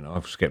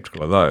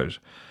sceptical of those,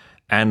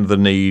 and the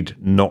need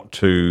not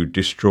to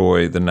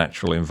destroy the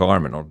natural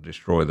environment or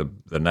destroy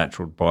the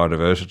natural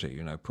biodiversity.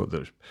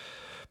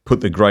 Put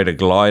the greater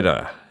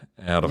glider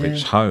out of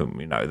its home.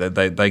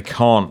 They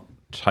can't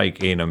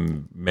take in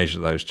and measure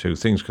those two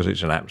things because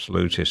it's an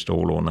absolutist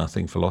all or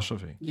nothing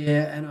philosophy.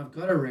 Yeah, and I've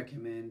got to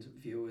recommend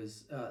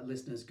viewers,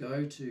 listeners,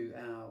 go to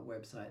our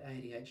website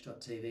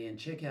adh.tv and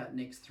check out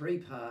Nick's three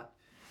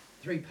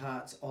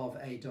parts of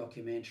a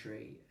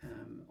documentary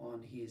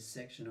on his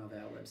section of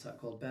our website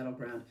called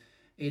Battleground.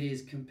 It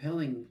is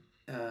compelling.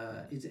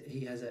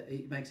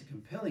 He makes a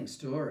compelling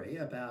story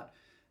about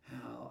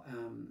how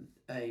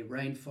a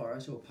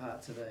rainforest or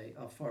parts of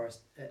a forest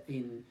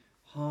in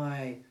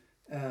high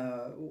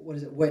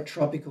wet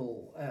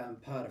tropical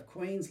part of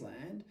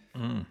Queensland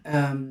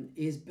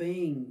is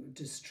being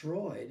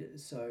destroyed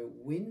so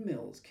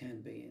windmills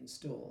can be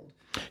installed.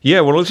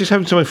 Yeah, well, this is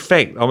having some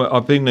effect.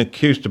 I've been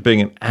accused of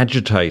being an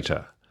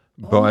agitator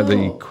by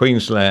the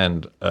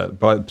Queensland,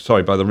 by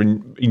the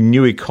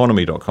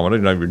reneweconomy.com. I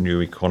don't know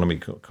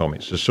reneweconomy.com.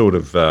 It's a sort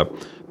of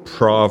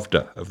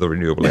Pravda of the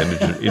renewable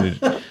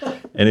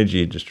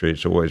energy industry.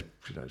 It's always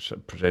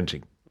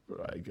presenting.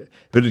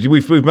 But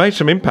we've made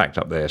some impact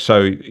up there.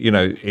 So,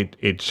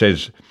 it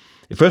says,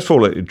 first of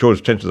all, it draws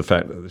attention to the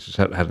fact that this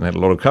hasn't had a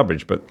lot of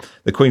coverage, but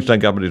the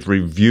Queensland government is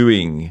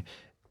reviewing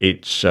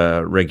its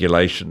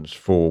regulations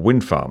for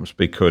wind farms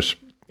because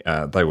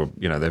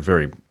they're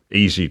very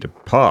easy to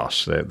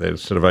pass. They're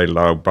sort of a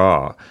low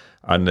bar,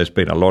 and there's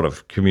been a lot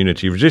of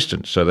community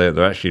resistance. So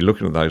they're actually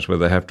looking at those where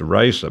they have to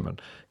raise them. And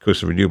of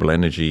course, the renewable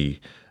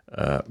energy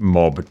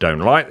mob don't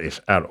like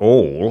this at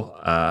all,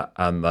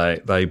 and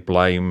they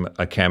blame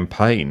a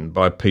campaign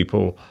by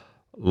people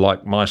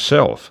like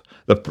myself.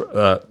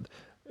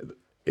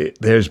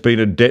 There's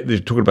been they're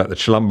talking about the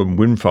Chilumban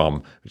wind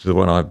farm, which is the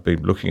one I've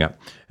been looking at.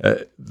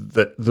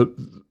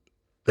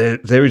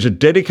 There is a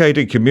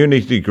dedicated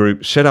community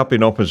group set up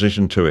in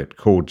opposition to it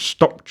called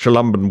Stop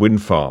Chilumban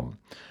Wind Farm,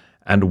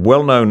 and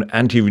well-known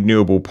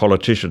anti-renewable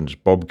politicians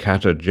Bob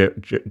Catter,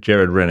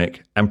 Jared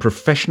Rennick, and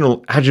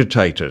professional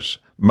agitators,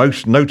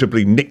 most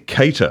notably Nick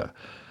Cater,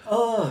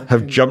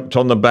 have jumped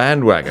on the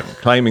bandwagon,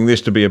 claiming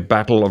this to be a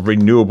battle of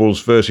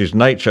renewables versus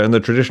nature and the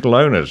traditional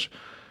owners.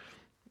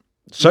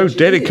 So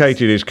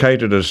dedicated is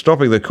Cater to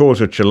stopping the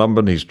cause of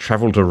Chilumban, he's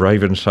travelled to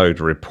Ravenshoe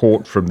to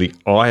report from the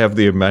eye of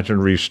the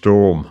imaginary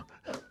storm,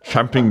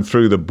 tramping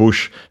through the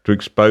bush to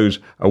expose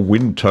a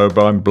wind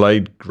turbine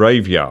blade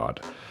graveyard.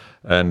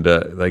 And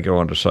they go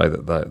on to say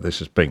that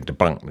this is being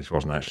debunked. This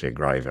wasn't actually a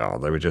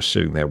graveyard. They were just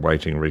sitting there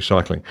waiting,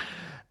 recycling.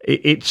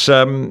 It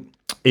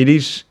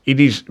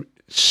is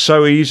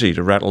so easy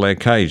to rattle their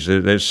cage.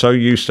 They're so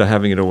used to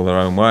having it all their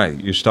own way.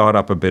 You start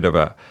up a bit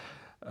of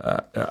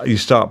you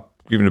start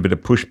giving a bit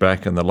of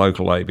pushback, and the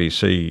local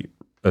ABC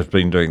has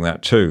been doing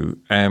that too.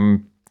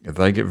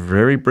 They get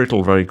very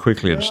brittle very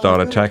quickly and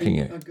start attacking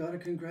you. I've got to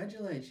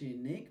congratulate you,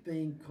 Nick,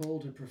 being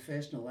called a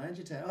professional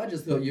agitator. I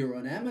just thought you were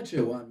an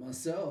amateur one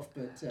myself,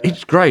 but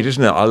it's great,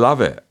 isn't it? I love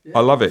it. Yeah.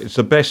 I love it. It's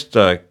the best.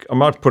 I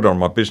might put it on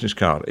my business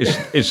card.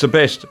 It's the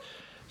best.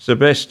 It's the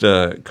best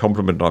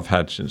compliment I've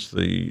had since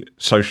the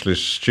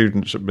socialist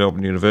students at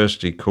Melbourne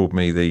University called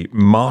me the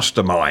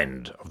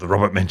mastermind of the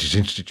Robert Menzies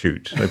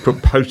Institute. They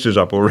put posters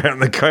up all around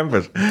the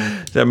campus.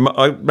 So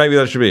maybe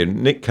that should be it.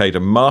 Nick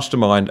Cater,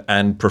 mastermind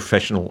and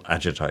professional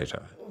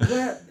agitator.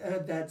 Well,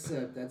 that's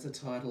a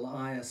title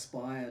I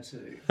aspire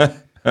to.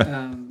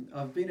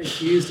 I've been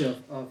accused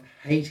of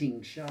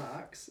hating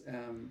sharks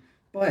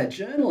by a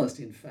journalist,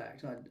 in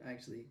fact.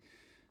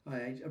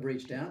 I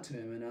reached out to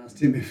him and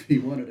asked him if he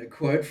wanted a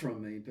quote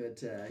from me,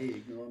 but he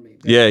ignored me.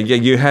 Yeah,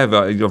 you have.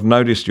 I've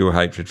noticed your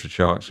hatred for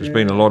sharks. There's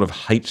been a lot of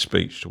hate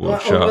speech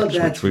towards sharks,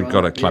 which we've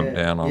got to clamp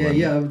down on.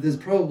 Yeah. There's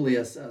probably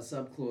a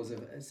subclause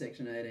of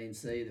Section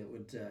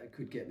 18C that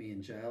could get me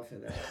in jail for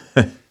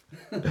that.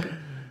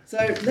 So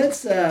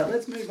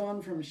let's move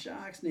on from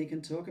sharks, Nick,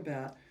 and talk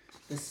about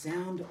the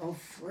sound of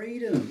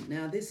freedom.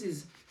 Now, this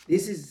is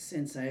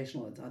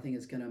sensational. I think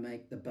it's going to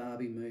make the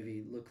Barbie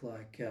movie look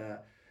like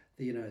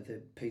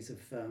the piece of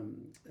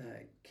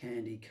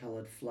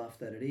candy-coloured fluff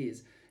that it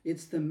is.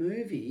 It's the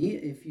movie,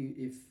 if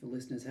the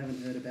listeners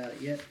haven't heard about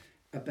it yet,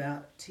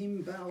 about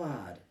Tim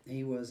Ballard.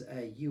 He was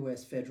a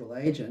US federal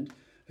agent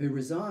who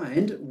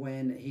resigned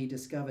when he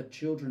discovered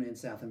children in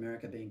South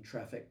America being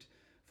trafficked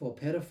for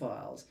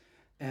pedophiles,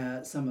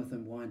 some of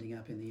them winding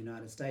up in the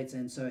United States.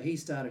 And so he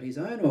started his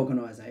own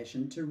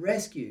organisation to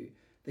rescue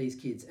these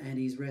kids, and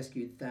he's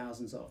rescued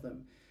thousands of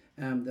them.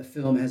 The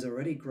film has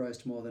already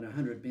grossed more than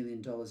 $100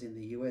 million in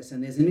the US,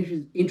 and there's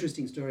an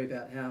interesting story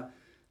about how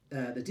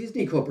the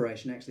Disney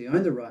Corporation actually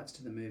owned the rights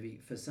to the movie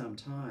for some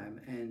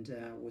time and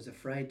was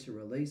afraid to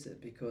release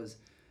it because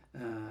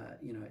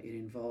it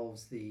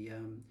involves the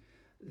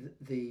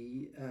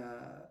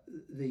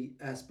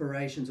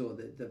aspirations or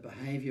the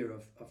behaviour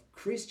of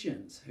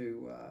Christians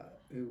who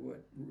were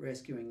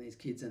rescuing these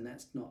kids, and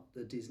that's not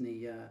the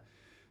Disney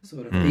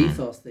sort of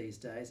ethos these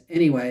days.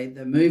 Anyway,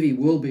 the movie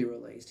will be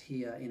released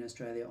here in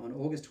Australia on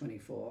August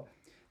 24,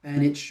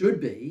 and it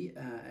should be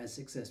as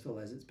successful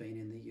as it's been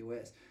in the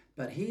US.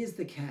 But here's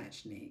the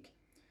catch, Nick.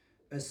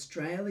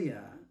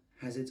 Australia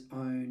has its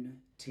own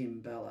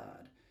Tim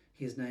Ballard.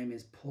 His name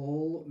is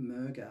Paul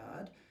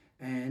Murgard,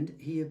 and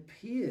he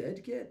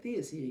appeared, get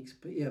this, he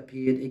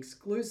appeared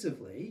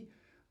exclusively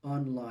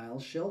on Lyle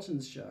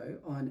Shelton's show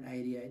on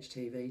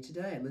ADH-TV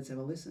today. Let's have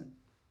a listen.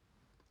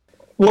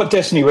 What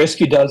Destiny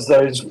Rescue does,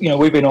 though, is,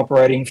 we've been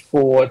operating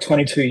for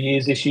 22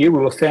 years this year. We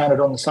were founded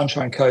on the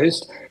Sunshine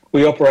Coast.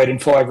 We operate in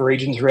 5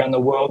 regions around the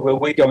world where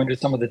we go into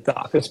some of the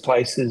darkest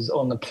places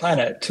on the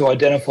planet to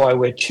identify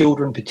where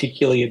children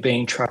particularly are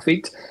being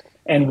trafficked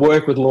and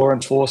work with law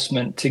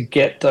enforcement to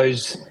get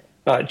those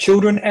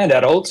children and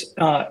adults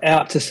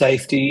out to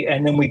safety,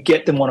 and then we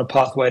get them on a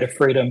pathway to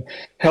freedom,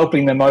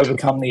 helping them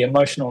overcome the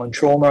emotional and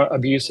trauma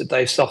abuse that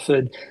they've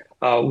suffered,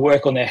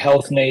 work on their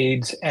health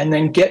needs, and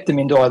then get them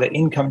into either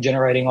income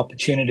generating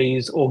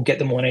opportunities or get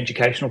them on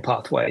educational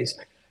pathways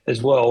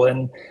as well.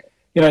 And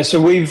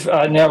so we've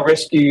now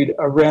rescued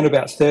around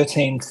about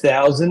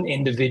 13,000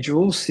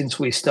 individuals since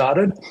we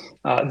started.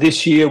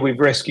 This year, we've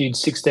rescued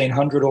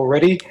 1,600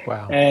 already.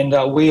 Wow.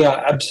 And we are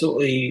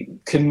absolutely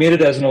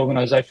committed as an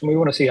organisation. We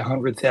want to see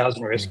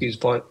 100,000 rescues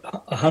by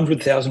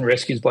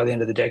the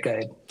end of the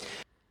decade.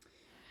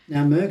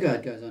 Now,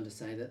 Murgaard goes on to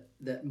say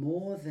that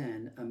more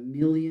than 1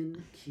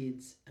 million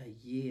kids a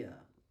year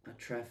are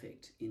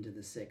trafficked into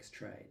the sex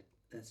trade.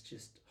 That's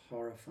just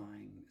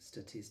horrifying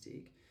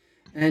statistic.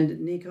 And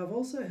Nick, I've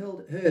also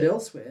heard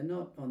elsewhere,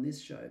 not on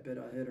this show, but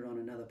I heard it on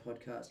another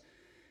podcast,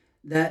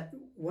 that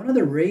one of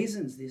the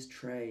reasons this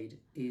trade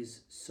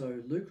is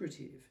so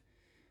lucrative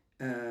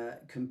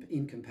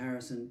in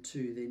comparison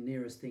to the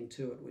nearest thing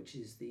to it, which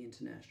is the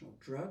international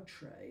drug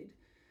trade,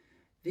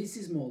 this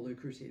is more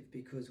lucrative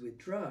because with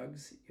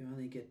drugs, you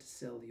only get to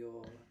sell the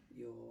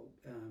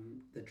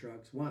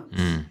drugs once,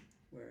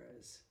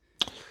 whereas...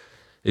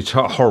 It's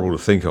horrible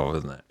to think of,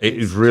 isn't it? It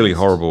is really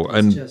horrible.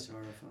 It's just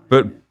horrifying.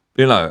 But...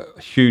 a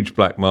huge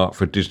black mark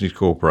for Disney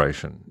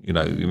Corporation. You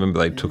remember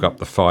they took up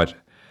the fight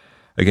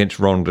against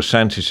Ron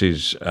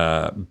DeSantis's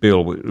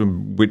bill,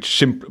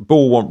 which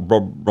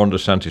Ron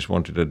DeSantis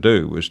wanted to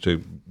do was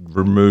to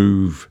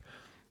remove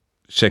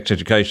sex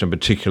education,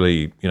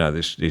 particularly,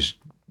 this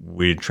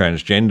weird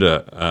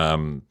transgender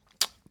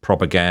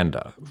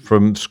propaganda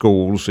from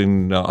schools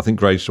in, I think,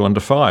 grades 1 to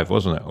 5,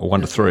 wasn't it? Or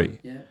 1 to 3.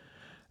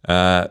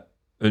 Yeah.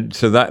 And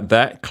so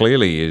that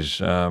clearly is...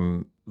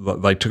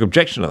 they took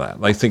objection to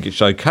that. They think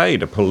it's okay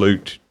to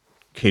pollute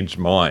kids'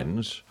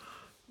 minds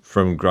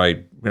from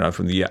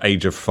from the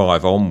age of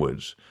 5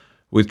 onwards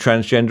with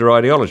transgender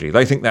ideology.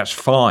 They think that's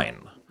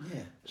fine.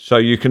 Yeah. So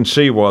you can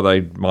see why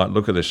they might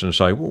look at this and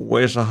say, well,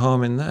 where's the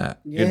harm in that?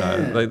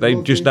 Yeah. They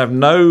just have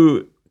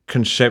no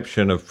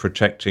conception of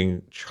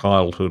protecting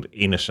childhood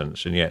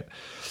innocence, and yet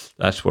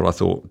that's what I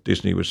thought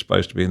Disney was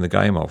supposed to be in the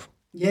game of.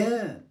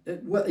 Yeah.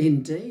 Well,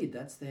 indeed,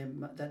 that's their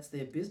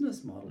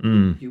business model.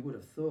 You would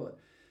have thought.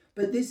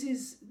 But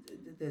there's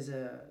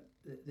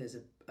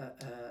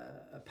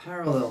a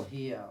parallel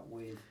here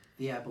with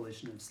the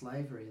abolition of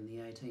slavery in the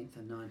 18th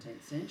and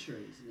 19th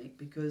centuries, Nick,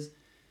 because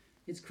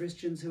it's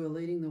Christians who are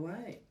leading the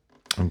way.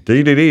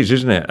 Indeed, it is,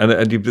 isn't it? And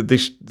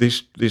this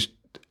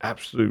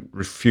absolute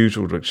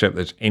refusal to accept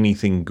there's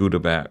anything good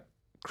about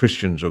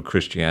Christians or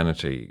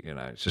Christianity.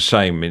 It's the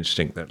same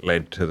instinct that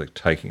led to the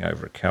taking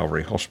over of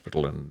Calvary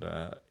Hospital and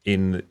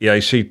in the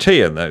ACT,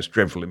 and those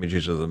dreadful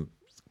images of them.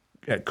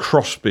 A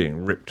cross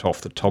being ripped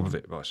off the top of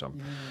it by some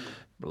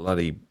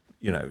bloody,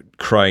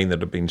 crane that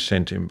had been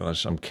sent in by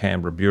some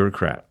Canberra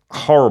bureaucrat.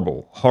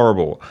 Horrible,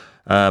 horrible.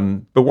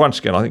 But once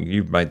again, I think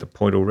you've made the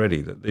point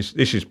already that this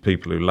is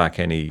people who lack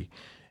any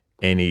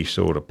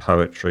sort of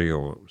poetry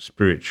or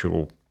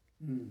spiritual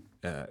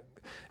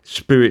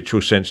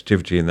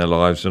sensitivity in their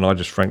lives, and I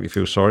just frankly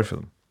feel sorry for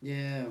them.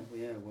 Yeah,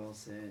 well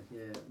said.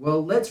 Yeah.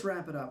 Well, let's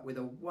wrap it up with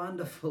a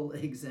wonderful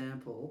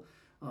example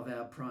of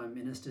our Prime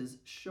Minister's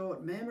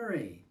short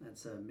memory.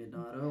 That's a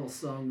Midnight Oil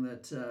song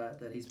that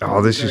he's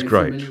this is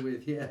great. familiar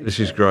with. Yeah, this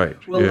is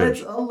great. Well, yeah.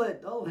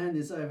 I'll hand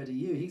this over to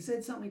you. He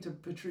said something to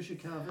Patricia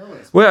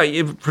Karvelis. Well,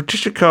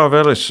 Patricia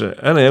Karvelis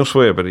and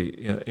elsewhere, but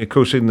of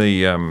course in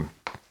the I've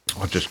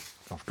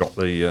got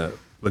the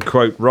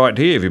quote right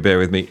here. If you bear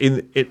with me,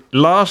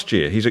 last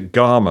year he's at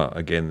GAMA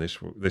again.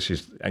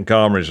 And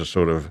GAMA is a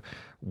sort of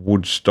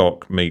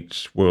Woodstock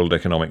meets World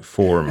Economic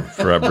Forum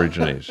for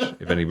Aborigines.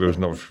 If anybody's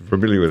not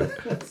familiar with it,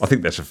 I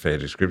think that's a fair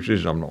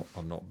description.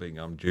 I'm not being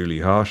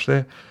unduly harsh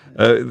there.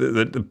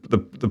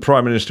 The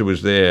Prime Minister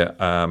was there.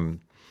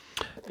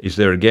 Is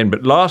there again?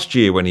 But last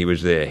year when he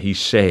was there, he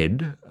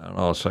said, and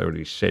I'll say what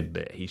he said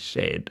there. He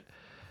said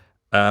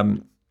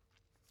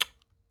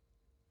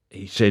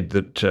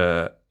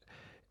that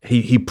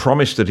he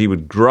promised that he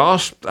would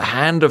grasp the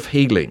hand of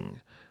healing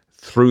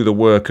through the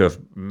work of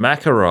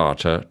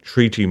Makarrata,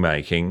 treaty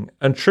making,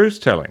 and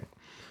truth telling.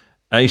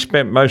 And he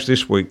spent most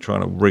this week trying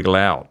to wriggle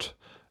out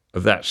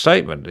of that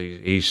statement.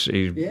 He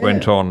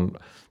went on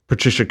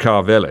Patricia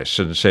Karvelis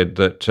and said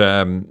that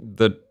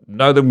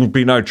no, there will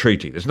be no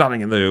treaty. There's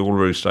nothing in the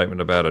Uluru Statement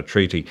about a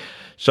treaty.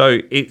 So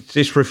it's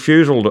this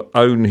refusal to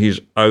own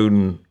his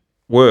own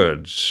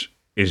words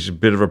is a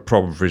bit of a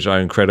problem for his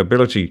own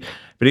credibility.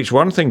 But it's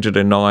one thing to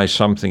deny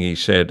something he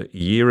said a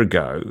year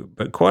ago,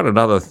 but quite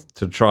another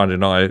to try and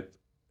deny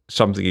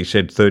something he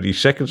said 30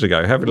 seconds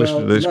ago. Have a listen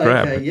to this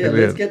grab. Okay, yeah,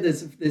 let's get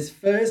this. This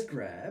first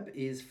grab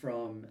is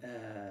from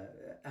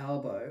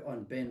Albo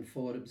on Ben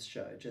Fordham's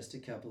show just a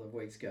couple of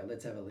weeks ago.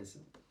 Let's have a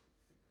listen.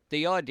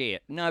 The idea.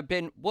 No,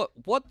 Ben, what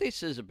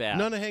this is about...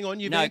 No, hang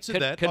on. You've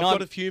answered that. I've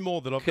got a few more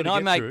that I've got to get through.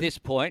 Can I make this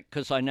point?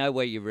 Because I know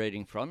where you're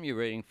reading from. You're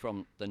reading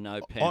from the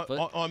No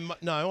pamphlet. I'm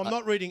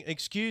not reading...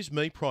 Excuse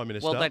me, Prime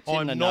Minister. Well, that's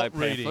in the No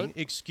pamphlet.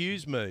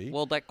 Excuse me.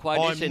 Well, that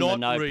quote is in the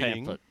No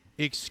pamphlet.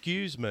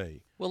 Excuse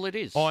me. Well, it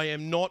is. I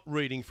am not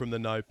reading from the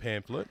no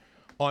pamphlet.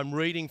 I'm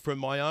reading from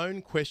my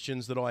own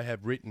questions that I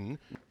have written.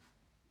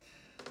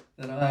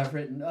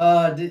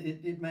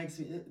 It makes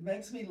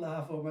me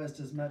laugh almost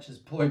as much as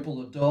Poyple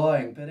or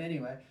Doying. But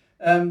anyway,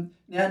 now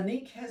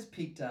Nick has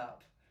picked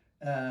up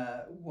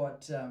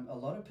what a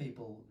lot of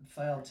people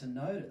failed to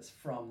notice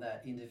from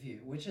that interview,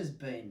 which has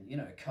been,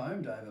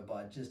 combed over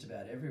by just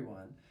about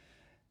everyone.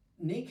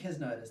 Nick has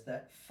noticed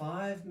that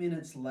 5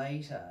 minutes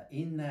later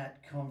in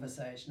that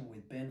conversation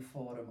with Ben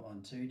Fordham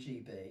on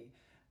 2GB,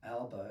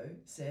 Albo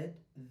said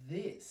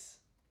this.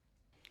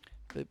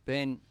 But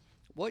Ben,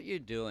 what you're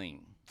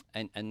doing,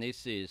 and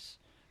this is...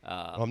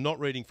 I'm not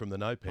reading from the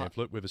no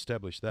pamphlet. We've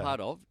established that. Part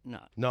of?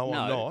 No. No,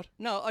 I'm not.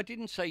 No, I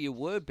didn't say you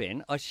were,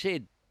 Ben. I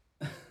said...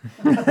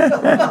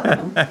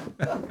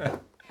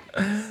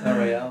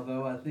 Sorry,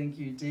 Albo, I think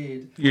you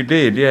did. You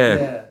did,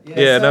 yeah.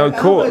 So no,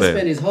 caught there. Albo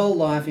spent his whole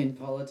life in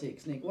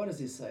politics. Nick, what does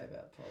this say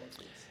about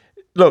politics?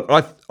 Look,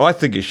 I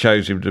think it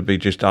shows him to be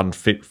just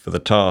unfit for the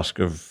task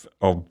of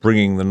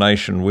bringing the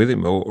nation with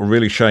him, or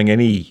really showing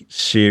any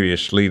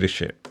serious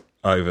leadership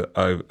over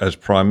as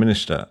Prime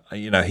Minister.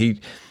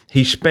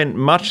 He spent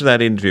much of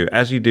that interview,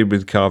 as he did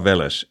with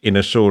Carvelis, in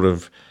a sort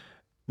of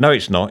no,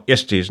 it's not,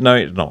 yes, it is, no,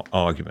 it's not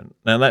argument.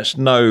 Now, that's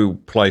no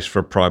place for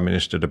a Prime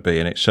Minister to be,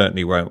 and it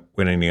certainly won't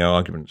win any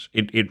arguments.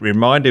 It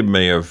reminded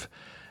me of,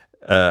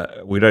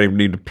 we don't even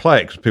need to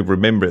play it because people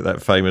remember it,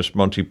 that famous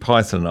Monty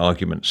Python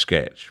argument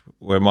sketch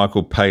where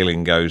Michael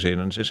Palin goes in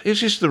and says, is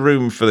this the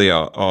room for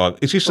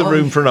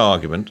room for an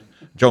argument?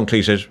 John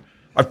Cleese says,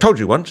 I've told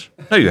you once.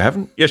 No, you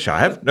haven't. Yes, I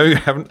have. No, you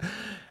haven't.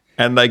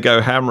 And they go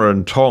hammer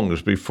and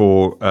tongs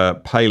before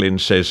Palin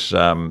says,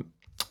 I've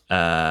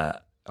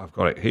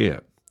got it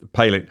here.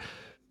 Palin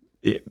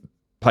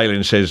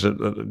says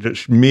that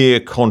just mere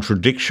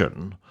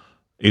contradiction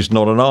is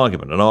not an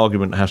argument. An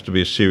argument has to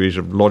be a series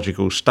of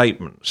logical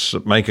statements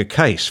that make a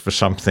case for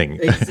something.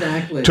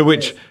 Exactly. To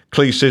which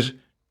Cleese says,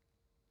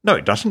 no,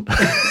 it doesn't.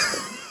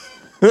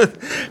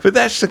 But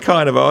that's the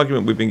kind of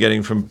argument we've been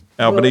getting from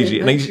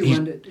Albanese. It makes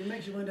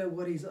you wonder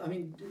what he's... I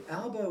mean,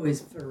 Albo is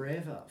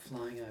forever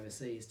flying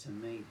overseas to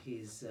meet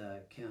his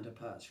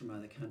counterparts from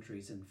other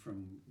countries and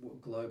from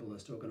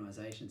globalist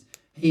organisations.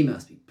 He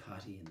must be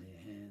putty in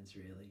their hands,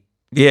 really.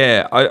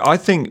 Yeah, I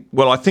think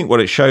what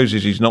it shows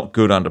is he's not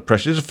good under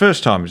pressure. It's the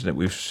first time, isn't it,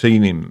 we've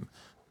seen him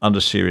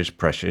under serious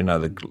pressure.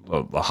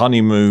 The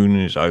honeymoon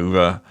is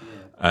over,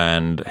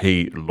 and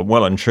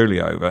well and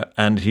truly over,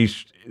 and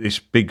this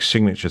big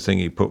signature thing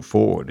he put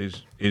forward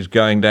is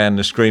going down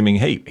the screaming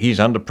heap. He's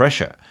under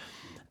pressure,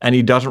 and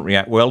he doesn't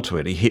react well to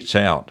it. He hits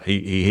out.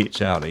 He hits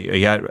out.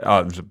 He had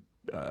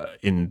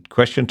in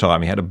question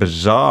time, he had a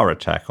bizarre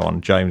attack on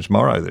James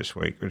Morrow this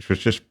week, which was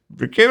just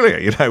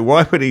peculiar.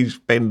 Why would he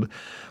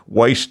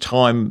waste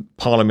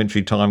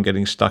parliamentary time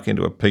getting stuck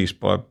into a piece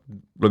by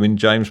blooming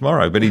James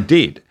Morrow? But he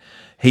did.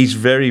 He's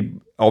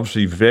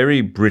obviously very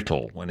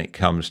brittle when it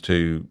comes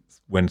to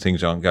when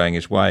things aren't going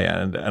his way,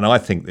 and I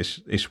think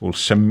this will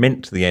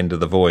cement the end of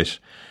the Voice,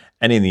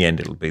 and in the end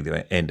it'll be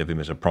the end of him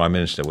as a Prime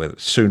Minister, whether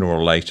sooner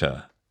or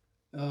later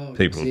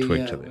people will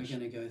twig to this. We're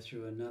going to go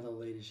through another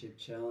leadership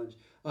challenge.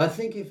 I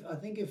think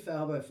if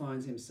Albo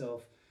finds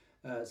himself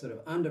sort of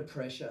under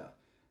pressure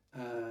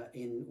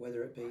in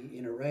whether it be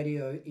in a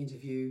radio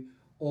interview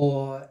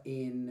or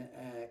in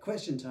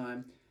question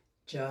time,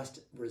 just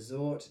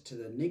resort to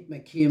the Nick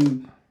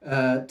McKim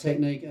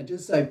technique and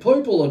just say,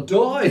 Poyple or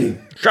die.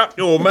 Shut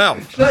your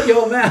mouth. Shut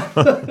your mouth.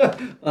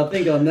 I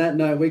think on that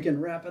note, we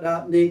can wrap it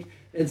up, Nick.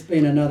 It's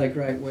been another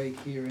great week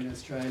here in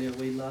Australia.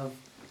 We love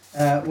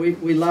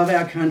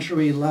our country.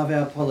 We love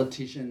our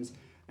politicians.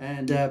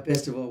 And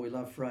best of all, we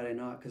love Friday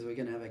night because we're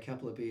going to have a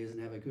couple of beers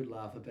and have a good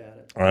laugh about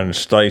it. And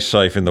stay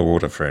safe in the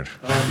water, Fred.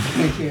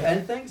 Thank you.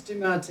 And thanks to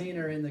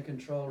Martina in the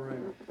control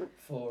room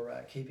for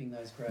keeping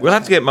those great... We'll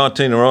have to get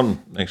Martina on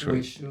next week.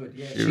 We should,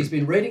 yeah. She's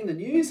been reading the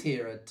news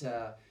here at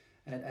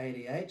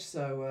ADH.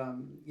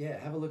 So,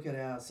 have a look at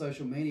our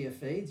social media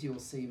feeds. You'll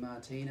see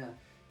Martina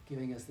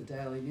giving us the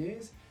daily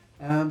news.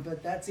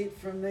 But that's it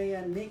from me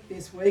and Nick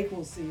this week.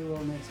 We'll see you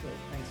all next week.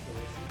 Thanks for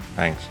listening.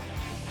 Thanks.